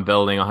 If I'm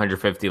building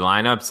 150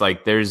 lineups,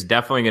 like there's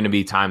definitely going to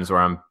be times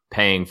where I'm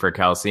paying for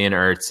Kelce and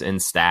Ertz in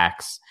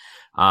stacks.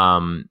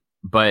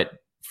 But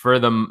for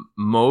the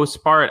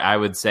most part, I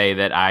would say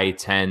that I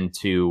tend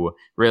to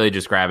really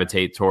just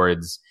gravitate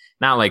towards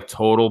not like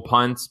total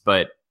punts,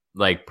 but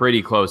like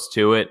pretty close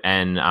to it.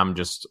 And I'm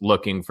just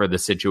looking for the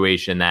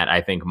situation that I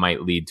think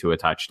might lead to a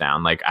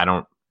touchdown. Like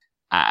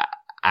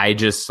I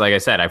just, like I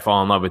said, I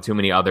fall in love with too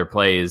many other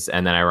plays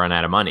and then I run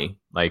out of money.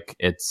 Like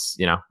it's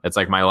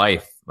like my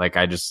life. Like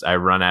I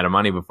run out of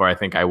money before I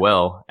think I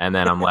will. And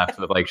then I'm left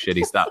with like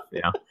shitty stuff,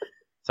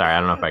 Sorry, I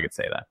don't know if I could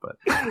say that, but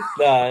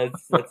no,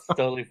 that's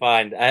totally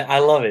fine. I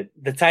love it.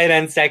 The tight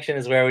end section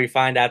is where we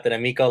find out that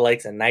Amico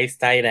likes a nice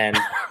tight end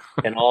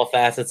in all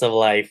facets of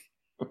life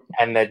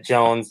and that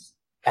Jones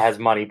has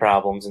money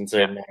problems in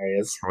certain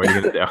areas. What are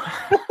you going to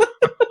do?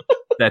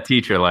 That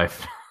teacher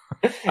life.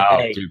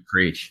 Dude,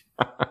 preach.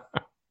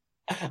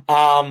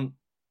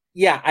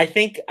 Yeah, I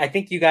think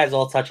you guys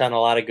all touch on a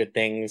lot of good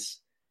things.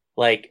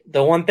 Like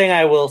the one thing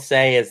I will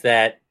say is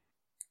that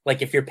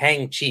like if you're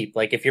paying cheap,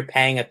 like if you're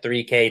paying a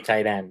 3K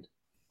tight end,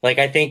 like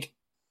I think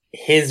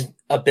his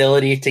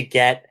ability to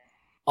get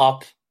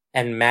up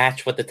and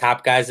match what the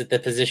top guys at the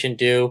position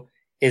do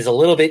is a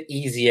little bit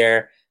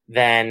easier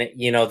than,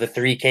 the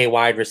 3K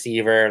wide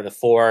receiver, the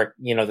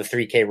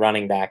 3K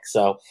running back.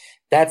 So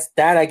that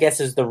I guess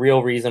is the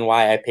real reason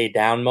why I pay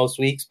down most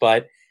weeks.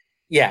 But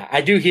yeah, I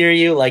do hear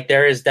you. Like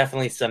there is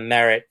definitely some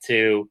merit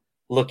to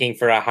looking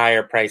for a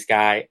higher price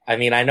guy. I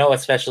mean, I know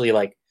especially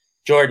like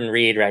Jordan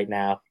Reed right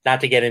now,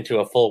 not to get into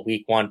a full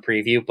week 1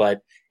 preview,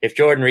 but if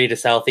Jordan Reed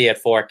is healthy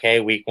at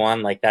 4K week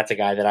 1, like that's a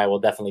guy that I will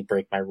definitely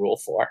break my rule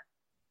for.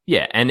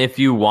 Yeah, and if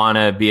you want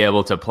to be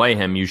able to play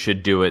him, you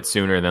should do it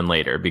sooner than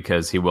later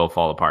because he will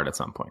fall apart at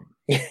some point.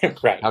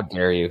 Right. How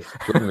dare you?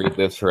 Jordan Reed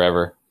lives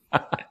forever.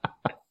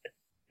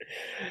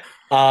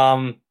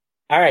 All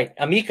right,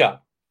 Amico,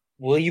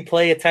 will you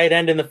play a tight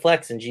end in the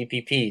flex and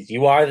GPPs?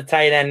 You are the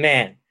tight end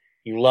man.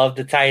 You love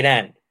the tight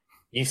end.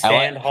 You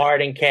stand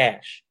hard in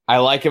cash. I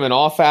like him in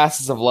all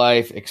facets of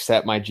life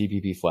except my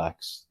GPP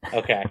flex.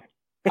 Okay.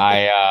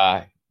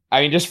 I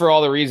mean, just for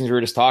all the reasons we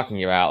were just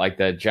talking about, like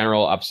the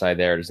general upside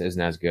there just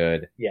isn't as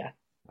good. Yeah.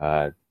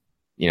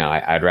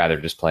 I'd rather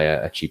just play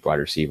a cheap wide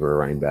receiver or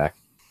running back.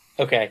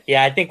 Okay.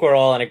 Yeah, I think we're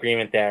all in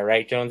agreement there,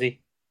 right, Jonesy?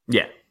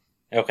 Yeah.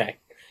 Okay.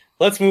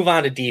 Let's move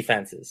on to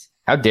defenses.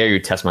 How dare you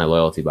test my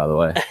loyalty, by the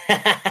way?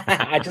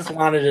 I just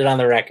wanted it on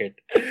the record.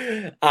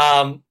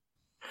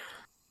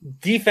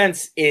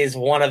 Defense is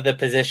one of the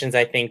positions,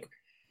 I think,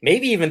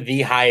 maybe even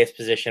the highest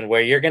position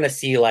where you're going to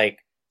see like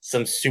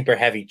some super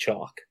heavy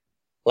chalk.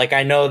 Like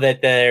I know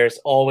that there's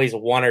always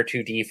one or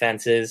two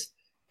defenses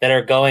that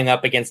are going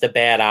up against a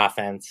bad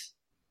offense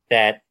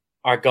that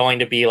are going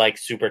to be like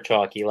super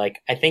chalky.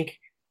 Like I think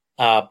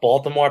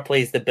Baltimore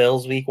plays the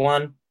Bills week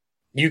 1.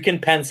 You can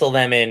pencil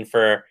them in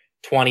for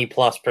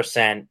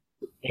 20+%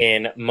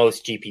 in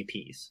most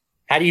GPPs.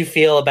 How do you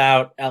feel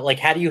about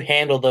how do you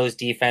handle those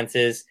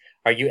defenses?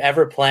 Are you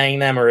ever playing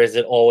them, or is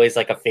it always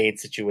like a fade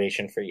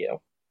situation for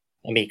you,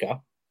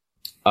 Amico?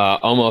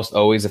 Almost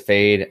always a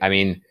fade. I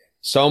mean,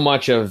 so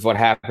much of what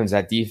happens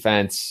at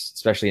defense,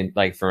 especially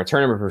from a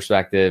tournament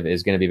perspective,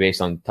 is going to be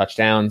based on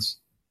touchdowns,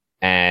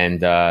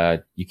 and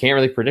you can't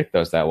really predict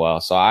those that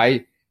well. So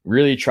I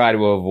really try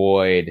to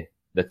avoid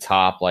the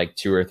top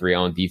 2 or 3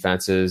 owned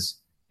defenses.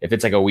 If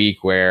it's like a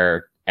week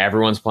where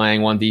everyone's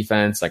playing one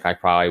defense, I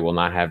probably will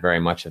not have very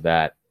much of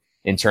that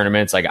in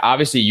tournaments.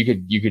 Obviously you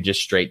could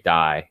just straight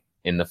die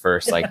in the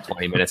first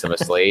 20 minutes of a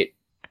slate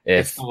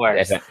if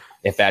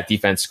that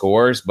defense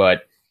scores,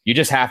 but you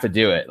just have to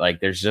do it.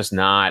 There's just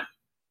not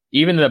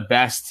even the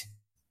best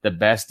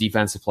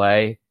defensive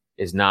play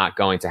is not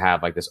going to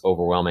have this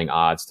overwhelming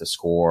odds to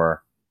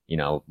score,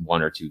 1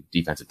 or 2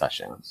 defensive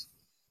touchdowns.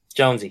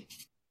 Jonesy.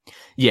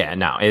 Yeah,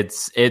 no,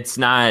 it's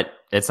not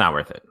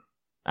worth it.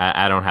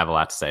 I don't have a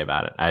lot to say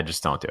about it. I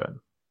just don't do it.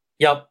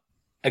 Yep.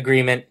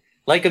 Agreement.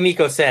 Like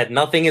Amico said,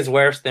 nothing is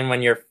worse than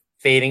when you're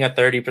fading a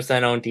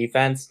 30% owned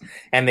defense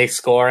and they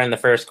score in the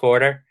first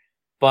quarter.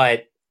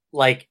 But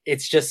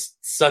it's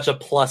just such a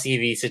plus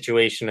EV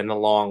situation in the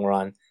long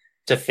run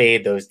to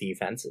fade those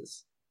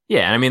defenses.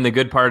 Yeah. I mean, the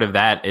good part of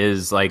that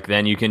is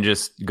then you can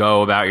just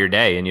go about your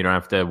day and you don't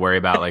have to worry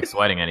about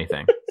sweating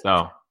anything.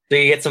 So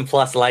you get some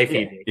plus life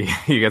EV.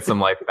 You get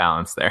some life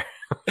balance there.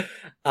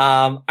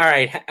 All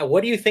right.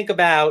 What do you think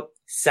about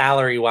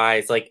salary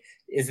wise?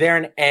 Is there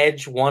an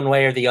edge one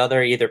way or the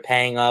other, either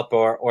paying up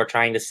or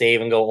trying to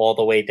save and go all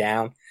the way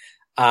down?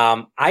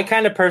 I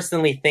kind of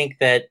personally think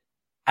that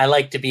I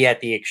like to be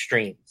at the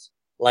extremes.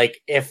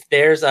 If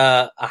there's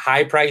a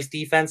high price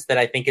defense that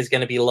I think is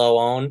going to be low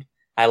owned,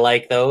 I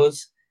like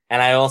those.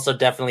 And I also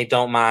definitely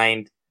don't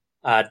mind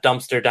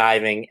dumpster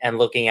diving and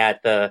looking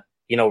at the,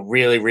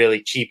 really,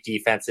 really cheap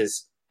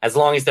defenses, as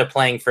long as they're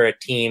playing for a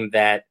team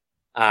that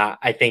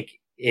I think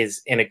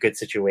is in a good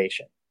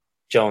situation.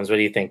 Jones, what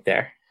do you think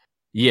there?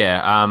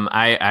 Yeah,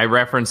 I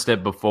referenced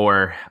it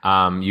before.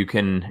 You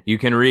can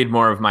read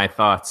more of my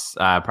thoughts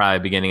probably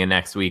beginning of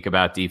next week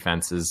about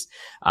defenses.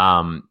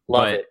 Love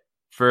it.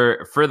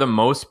 For the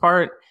most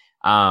part,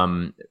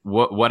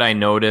 what I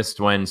noticed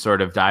when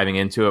sort of diving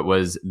into it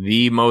was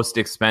the most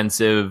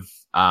expensive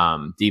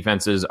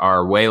defenses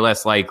are way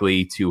less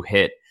likely to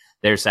hit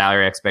their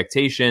salary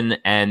expectation,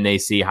 and they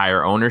see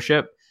higher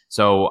ownership.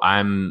 So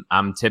I'm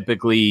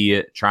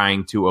typically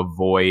trying to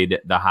avoid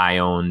the high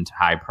owned,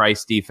 high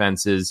price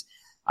defenses.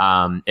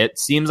 It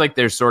seems like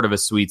there's sort of a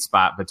sweet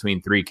spot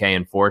between 3K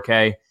and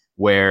 4K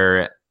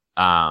where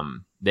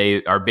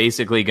they are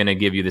basically going to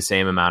give you the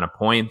same amount of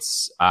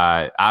points.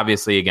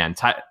 Obviously, again,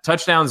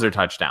 touchdowns are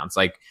touchdowns.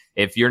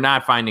 If you're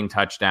not finding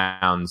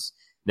touchdowns,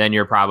 then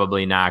you're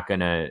probably not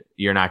gonna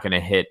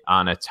hit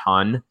on a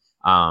ton.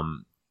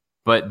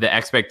 But the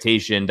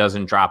expectation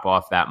doesn't drop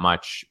off that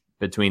much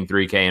between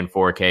 3K and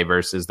 4K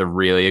versus the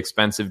really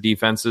expensive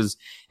defenses,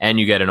 and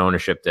you get an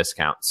ownership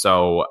discount.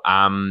 So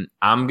I'm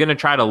going to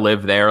try to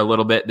live there a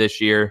little bit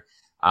this year.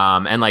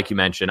 And like you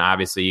mentioned,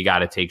 obviously you got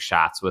to take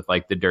shots with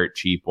the dirt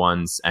cheap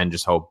ones and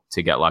just hope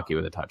to get lucky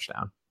with a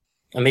touchdown.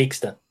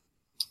 Amixta.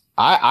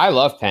 I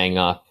love paying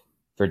up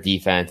for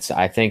defense.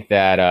 I think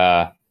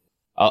that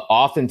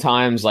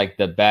oftentimes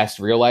the best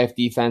real life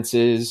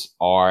defenses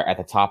are at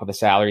the top of the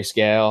salary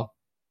scale.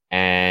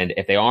 And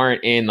if they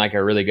aren't in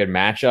a really good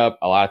matchup,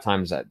 a lot of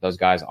times those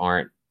guys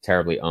aren't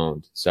terribly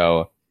owned.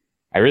 So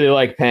I really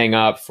like paying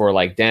up for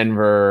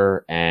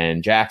Denver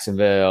and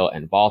Jacksonville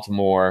and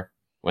Baltimore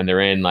when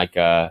they're in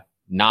a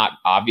not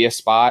obvious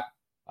spot,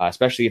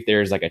 especially if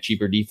there's a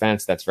cheaper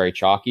defense that's very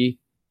chalky.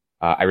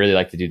 I really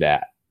like to do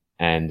that.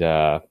 And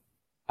I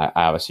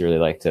obviously really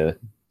like to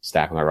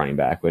stack my running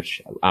back,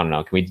 which I don't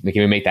know. Can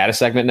we make that a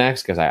segment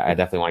next? Because I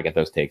definitely want to get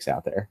those takes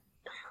out there.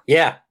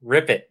 Yeah,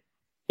 rip it.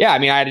 Yeah, I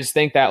mean, I just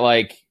think that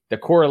the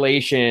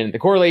correlation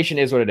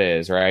is what it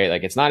is,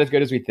 right? It's not as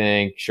good as we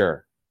think,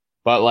 sure.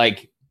 But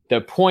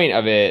the point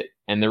of it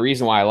and the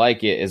reason why I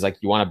like it is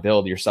you want to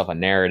build yourself a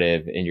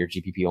narrative in your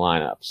GPP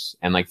lineups.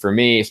 And for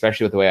me,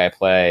 especially with the way I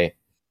play,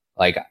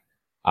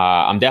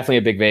 I'm definitely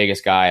a big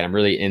Vegas guy and I'm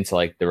really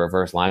into the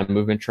reverse line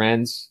movement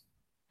trends.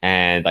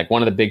 And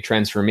one of the big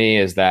trends for me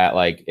is that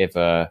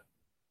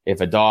if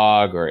a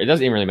dog, or it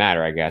doesn't even really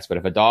matter, I guess, but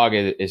if a dog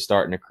is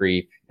starting to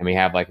creep and we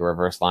have a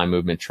reverse line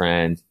movement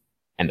trend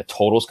and the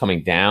total's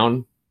coming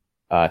down,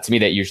 to me,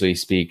 that usually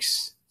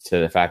speaks to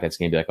the fact that it's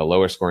going to be a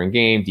lower scoring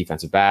game,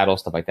 defensive battle,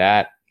 stuff like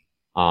that.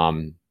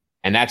 And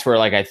that's where,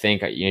 like, I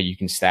think, you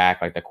can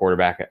stack like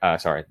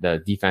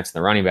the defense and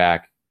the running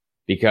back,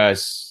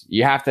 because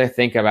you have to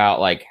think about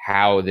like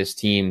how this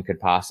team could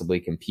possibly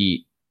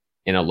compete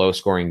in a low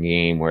scoring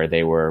game where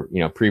they were,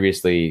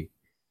 previously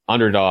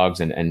underdogs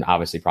and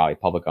obviously probably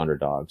public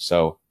underdogs.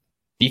 So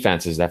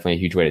defense is definitely a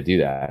huge way to do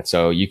that.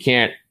 So you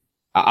can't,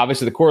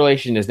 obviously the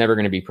correlation is never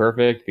going to be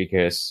perfect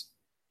because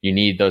you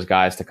need those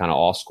guys to kind of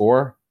all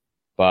score.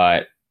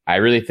 But I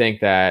really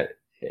think that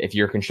if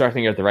you're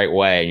constructing it the right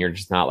way and you're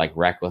just not like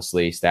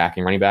recklessly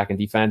stacking running back and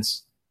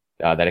defense,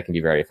 that it can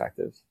be very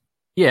effective.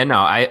 Yeah, no,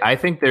 I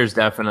think there's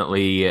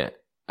definitely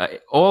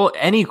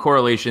any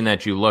correlation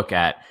that you look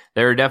at,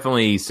 there are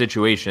definitely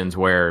situations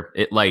where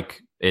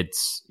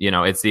it's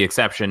the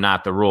exception,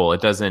 not the rule.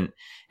 It doesn't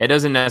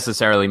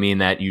necessarily mean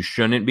that you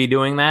shouldn't be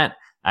doing that.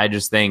 I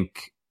just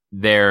think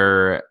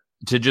to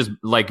just,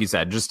 like you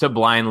said, just to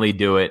blindly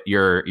do it,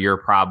 you're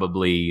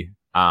probably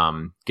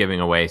giving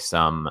away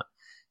some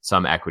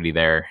equity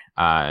there.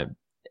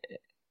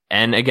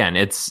 And again,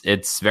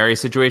 it's very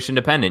situation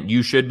dependent.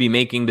 You should be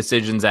making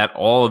decisions at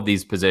all of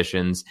these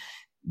positions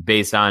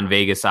based on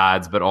Vegas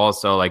odds, but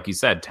also, like you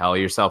said, tell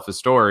yourself a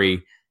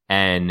story.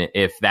 And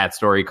if that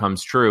story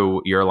comes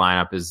true, your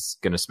lineup is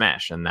going to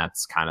smash. And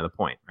that's kind of the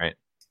point, right?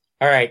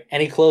 All right.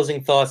 Any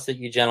closing thoughts that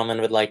you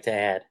gentlemen would like to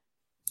add?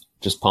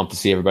 Just pumped to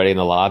see everybody in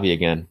the lobby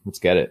again. Let's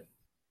get it.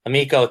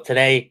 Amico,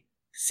 today,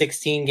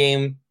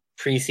 16-game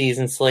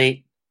preseason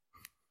slate.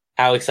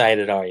 How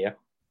excited are you?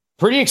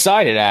 Pretty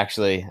excited,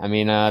 actually. I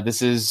mean,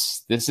 this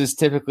is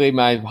typically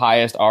my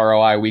highest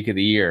ROI week of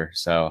the year,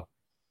 so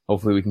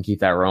hopefully we can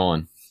keep that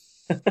rolling.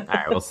 All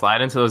right, we'll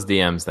slide into those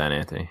DMs then,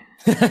 Anthony.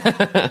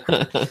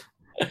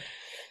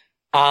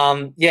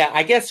 Yeah,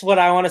 I guess what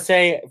I want to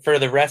say for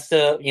the rest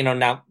of,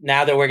 now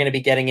that we're going to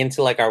be getting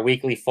into like our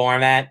weekly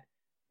format,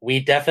 we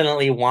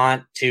definitely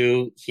want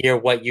to hear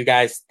what you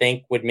guys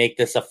think would make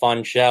this a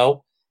fun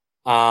show.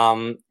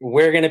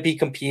 We're going to be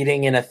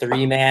competing in a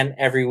 3-man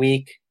every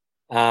week.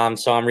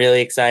 So I'm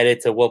really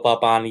excited to whoop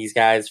up on these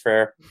guys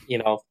for,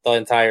 the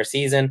entire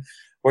season.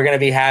 We're going to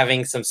be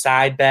having some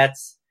side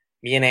bets.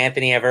 Me and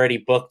Anthony have already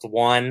booked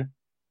one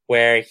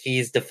where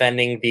he's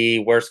defending the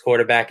worst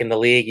quarterback in the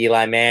league,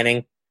 Eli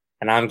Manning,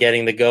 and I'm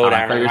getting the GOAT.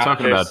 I thought you were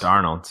talking about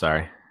Darnold.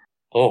 Sorry.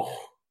 Oh,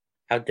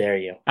 how dare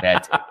you?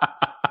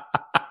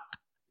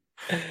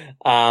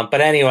 But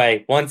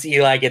anyway, once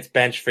Eli gets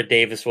benched for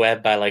Davis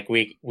Webb by like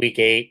week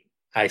 8,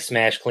 I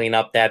smash clean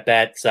up that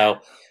bet. So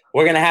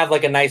we're going to have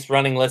like a nice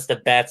running list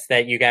of bets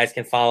that you guys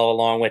can follow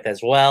along with as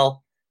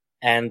well.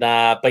 And,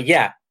 but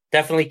yeah,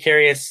 definitely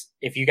curious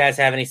if you guys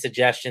have any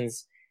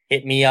suggestions,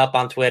 hit me up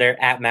on Twitter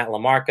at Matt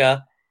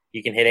Lamarca.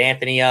 You can hit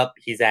Anthony up.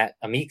 He's at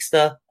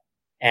Amixta,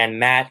 and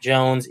Matt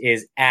Jones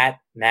is at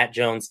Matt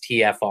Jones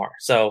TFR.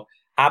 So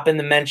hop in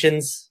the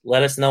mentions.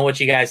 Let us know what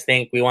you guys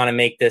think. We want to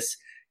make this,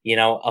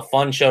 a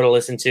fun show to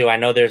listen to. I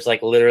know there's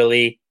like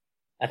literally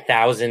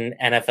 1,000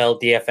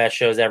 NFL DFS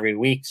shows every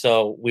week.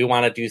 So we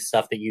want to do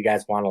stuff that you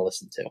guys want to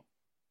listen to.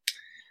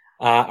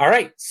 All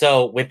right.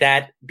 So with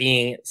that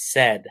being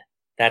said,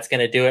 that's going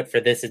to do it for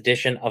this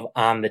edition of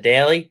On the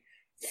Daily.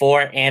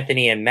 For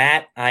Anthony and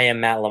Matt, I am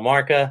Matt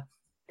Lamarca.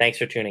 Thanks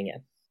for tuning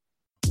in.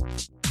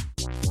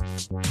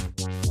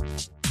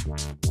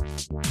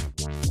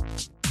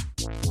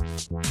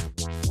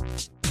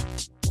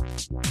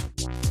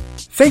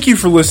 Thank you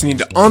for listening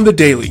to On the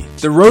Daily,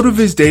 the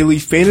RotoViz Daily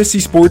Fantasy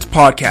Sports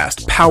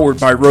Podcast powered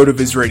by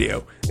RotoViz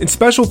Radio. And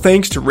special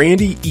thanks to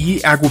Randy E.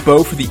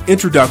 Aguabo for the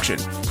introduction.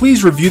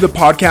 Please review the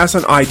podcast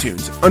on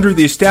iTunes under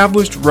the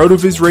established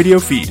RotoViz Radio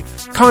feed.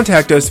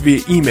 Contact us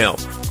via email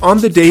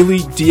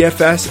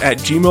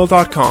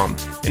onthedailydfs@gmail.com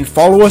and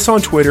follow us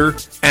on Twitter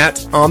at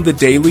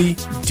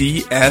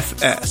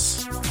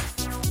onthedailydfs.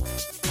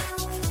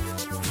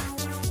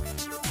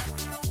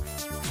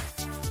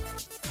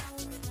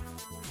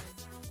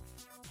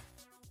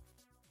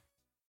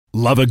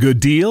 Love a good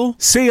deal?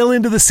 Sail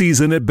into the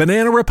season at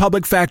Banana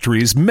Republic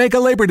Factory's Mega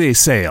Labor Day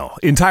Sale.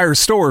 Entire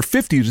store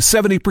 50 to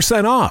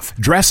 70% off.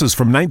 Dresses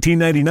from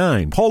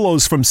 $19.99.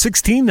 Polos from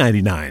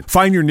 $16.99.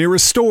 Find your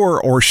nearest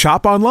store or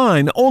shop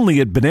online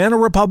only at Banana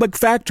Republic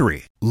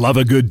Factory. Love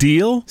a good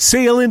deal?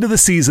 Sail into the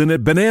season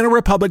at Banana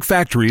Republic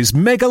Factory's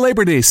Mega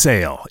Labor Day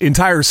Sale.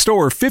 Entire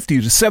store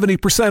 50 to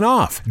 70%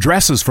 off.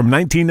 Dresses from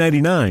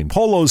 $19.99.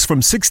 Polos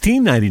from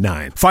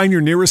 $16.99. Find your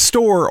nearest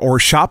store or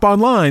shop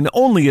online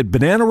only at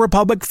Banana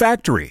Republic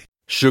Factory.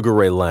 Sugar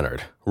Ray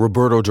Leonard,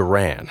 Roberto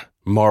Duran,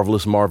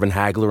 Marvelous Marvin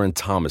Hagler, and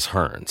Thomas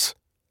Hearns.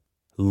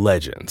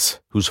 Legends,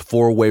 whose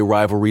four-way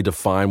rivalry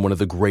defined one of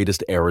the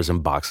greatest eras in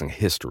boxing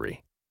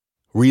history.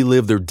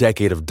 Relive their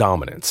decade of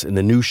dominance in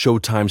the new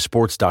Showtime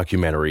sports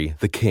documentary,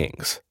 The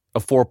Kings, a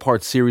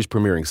 4-part series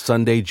premiering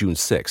Sunday, June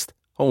 6th,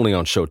 only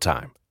on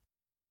Showtime.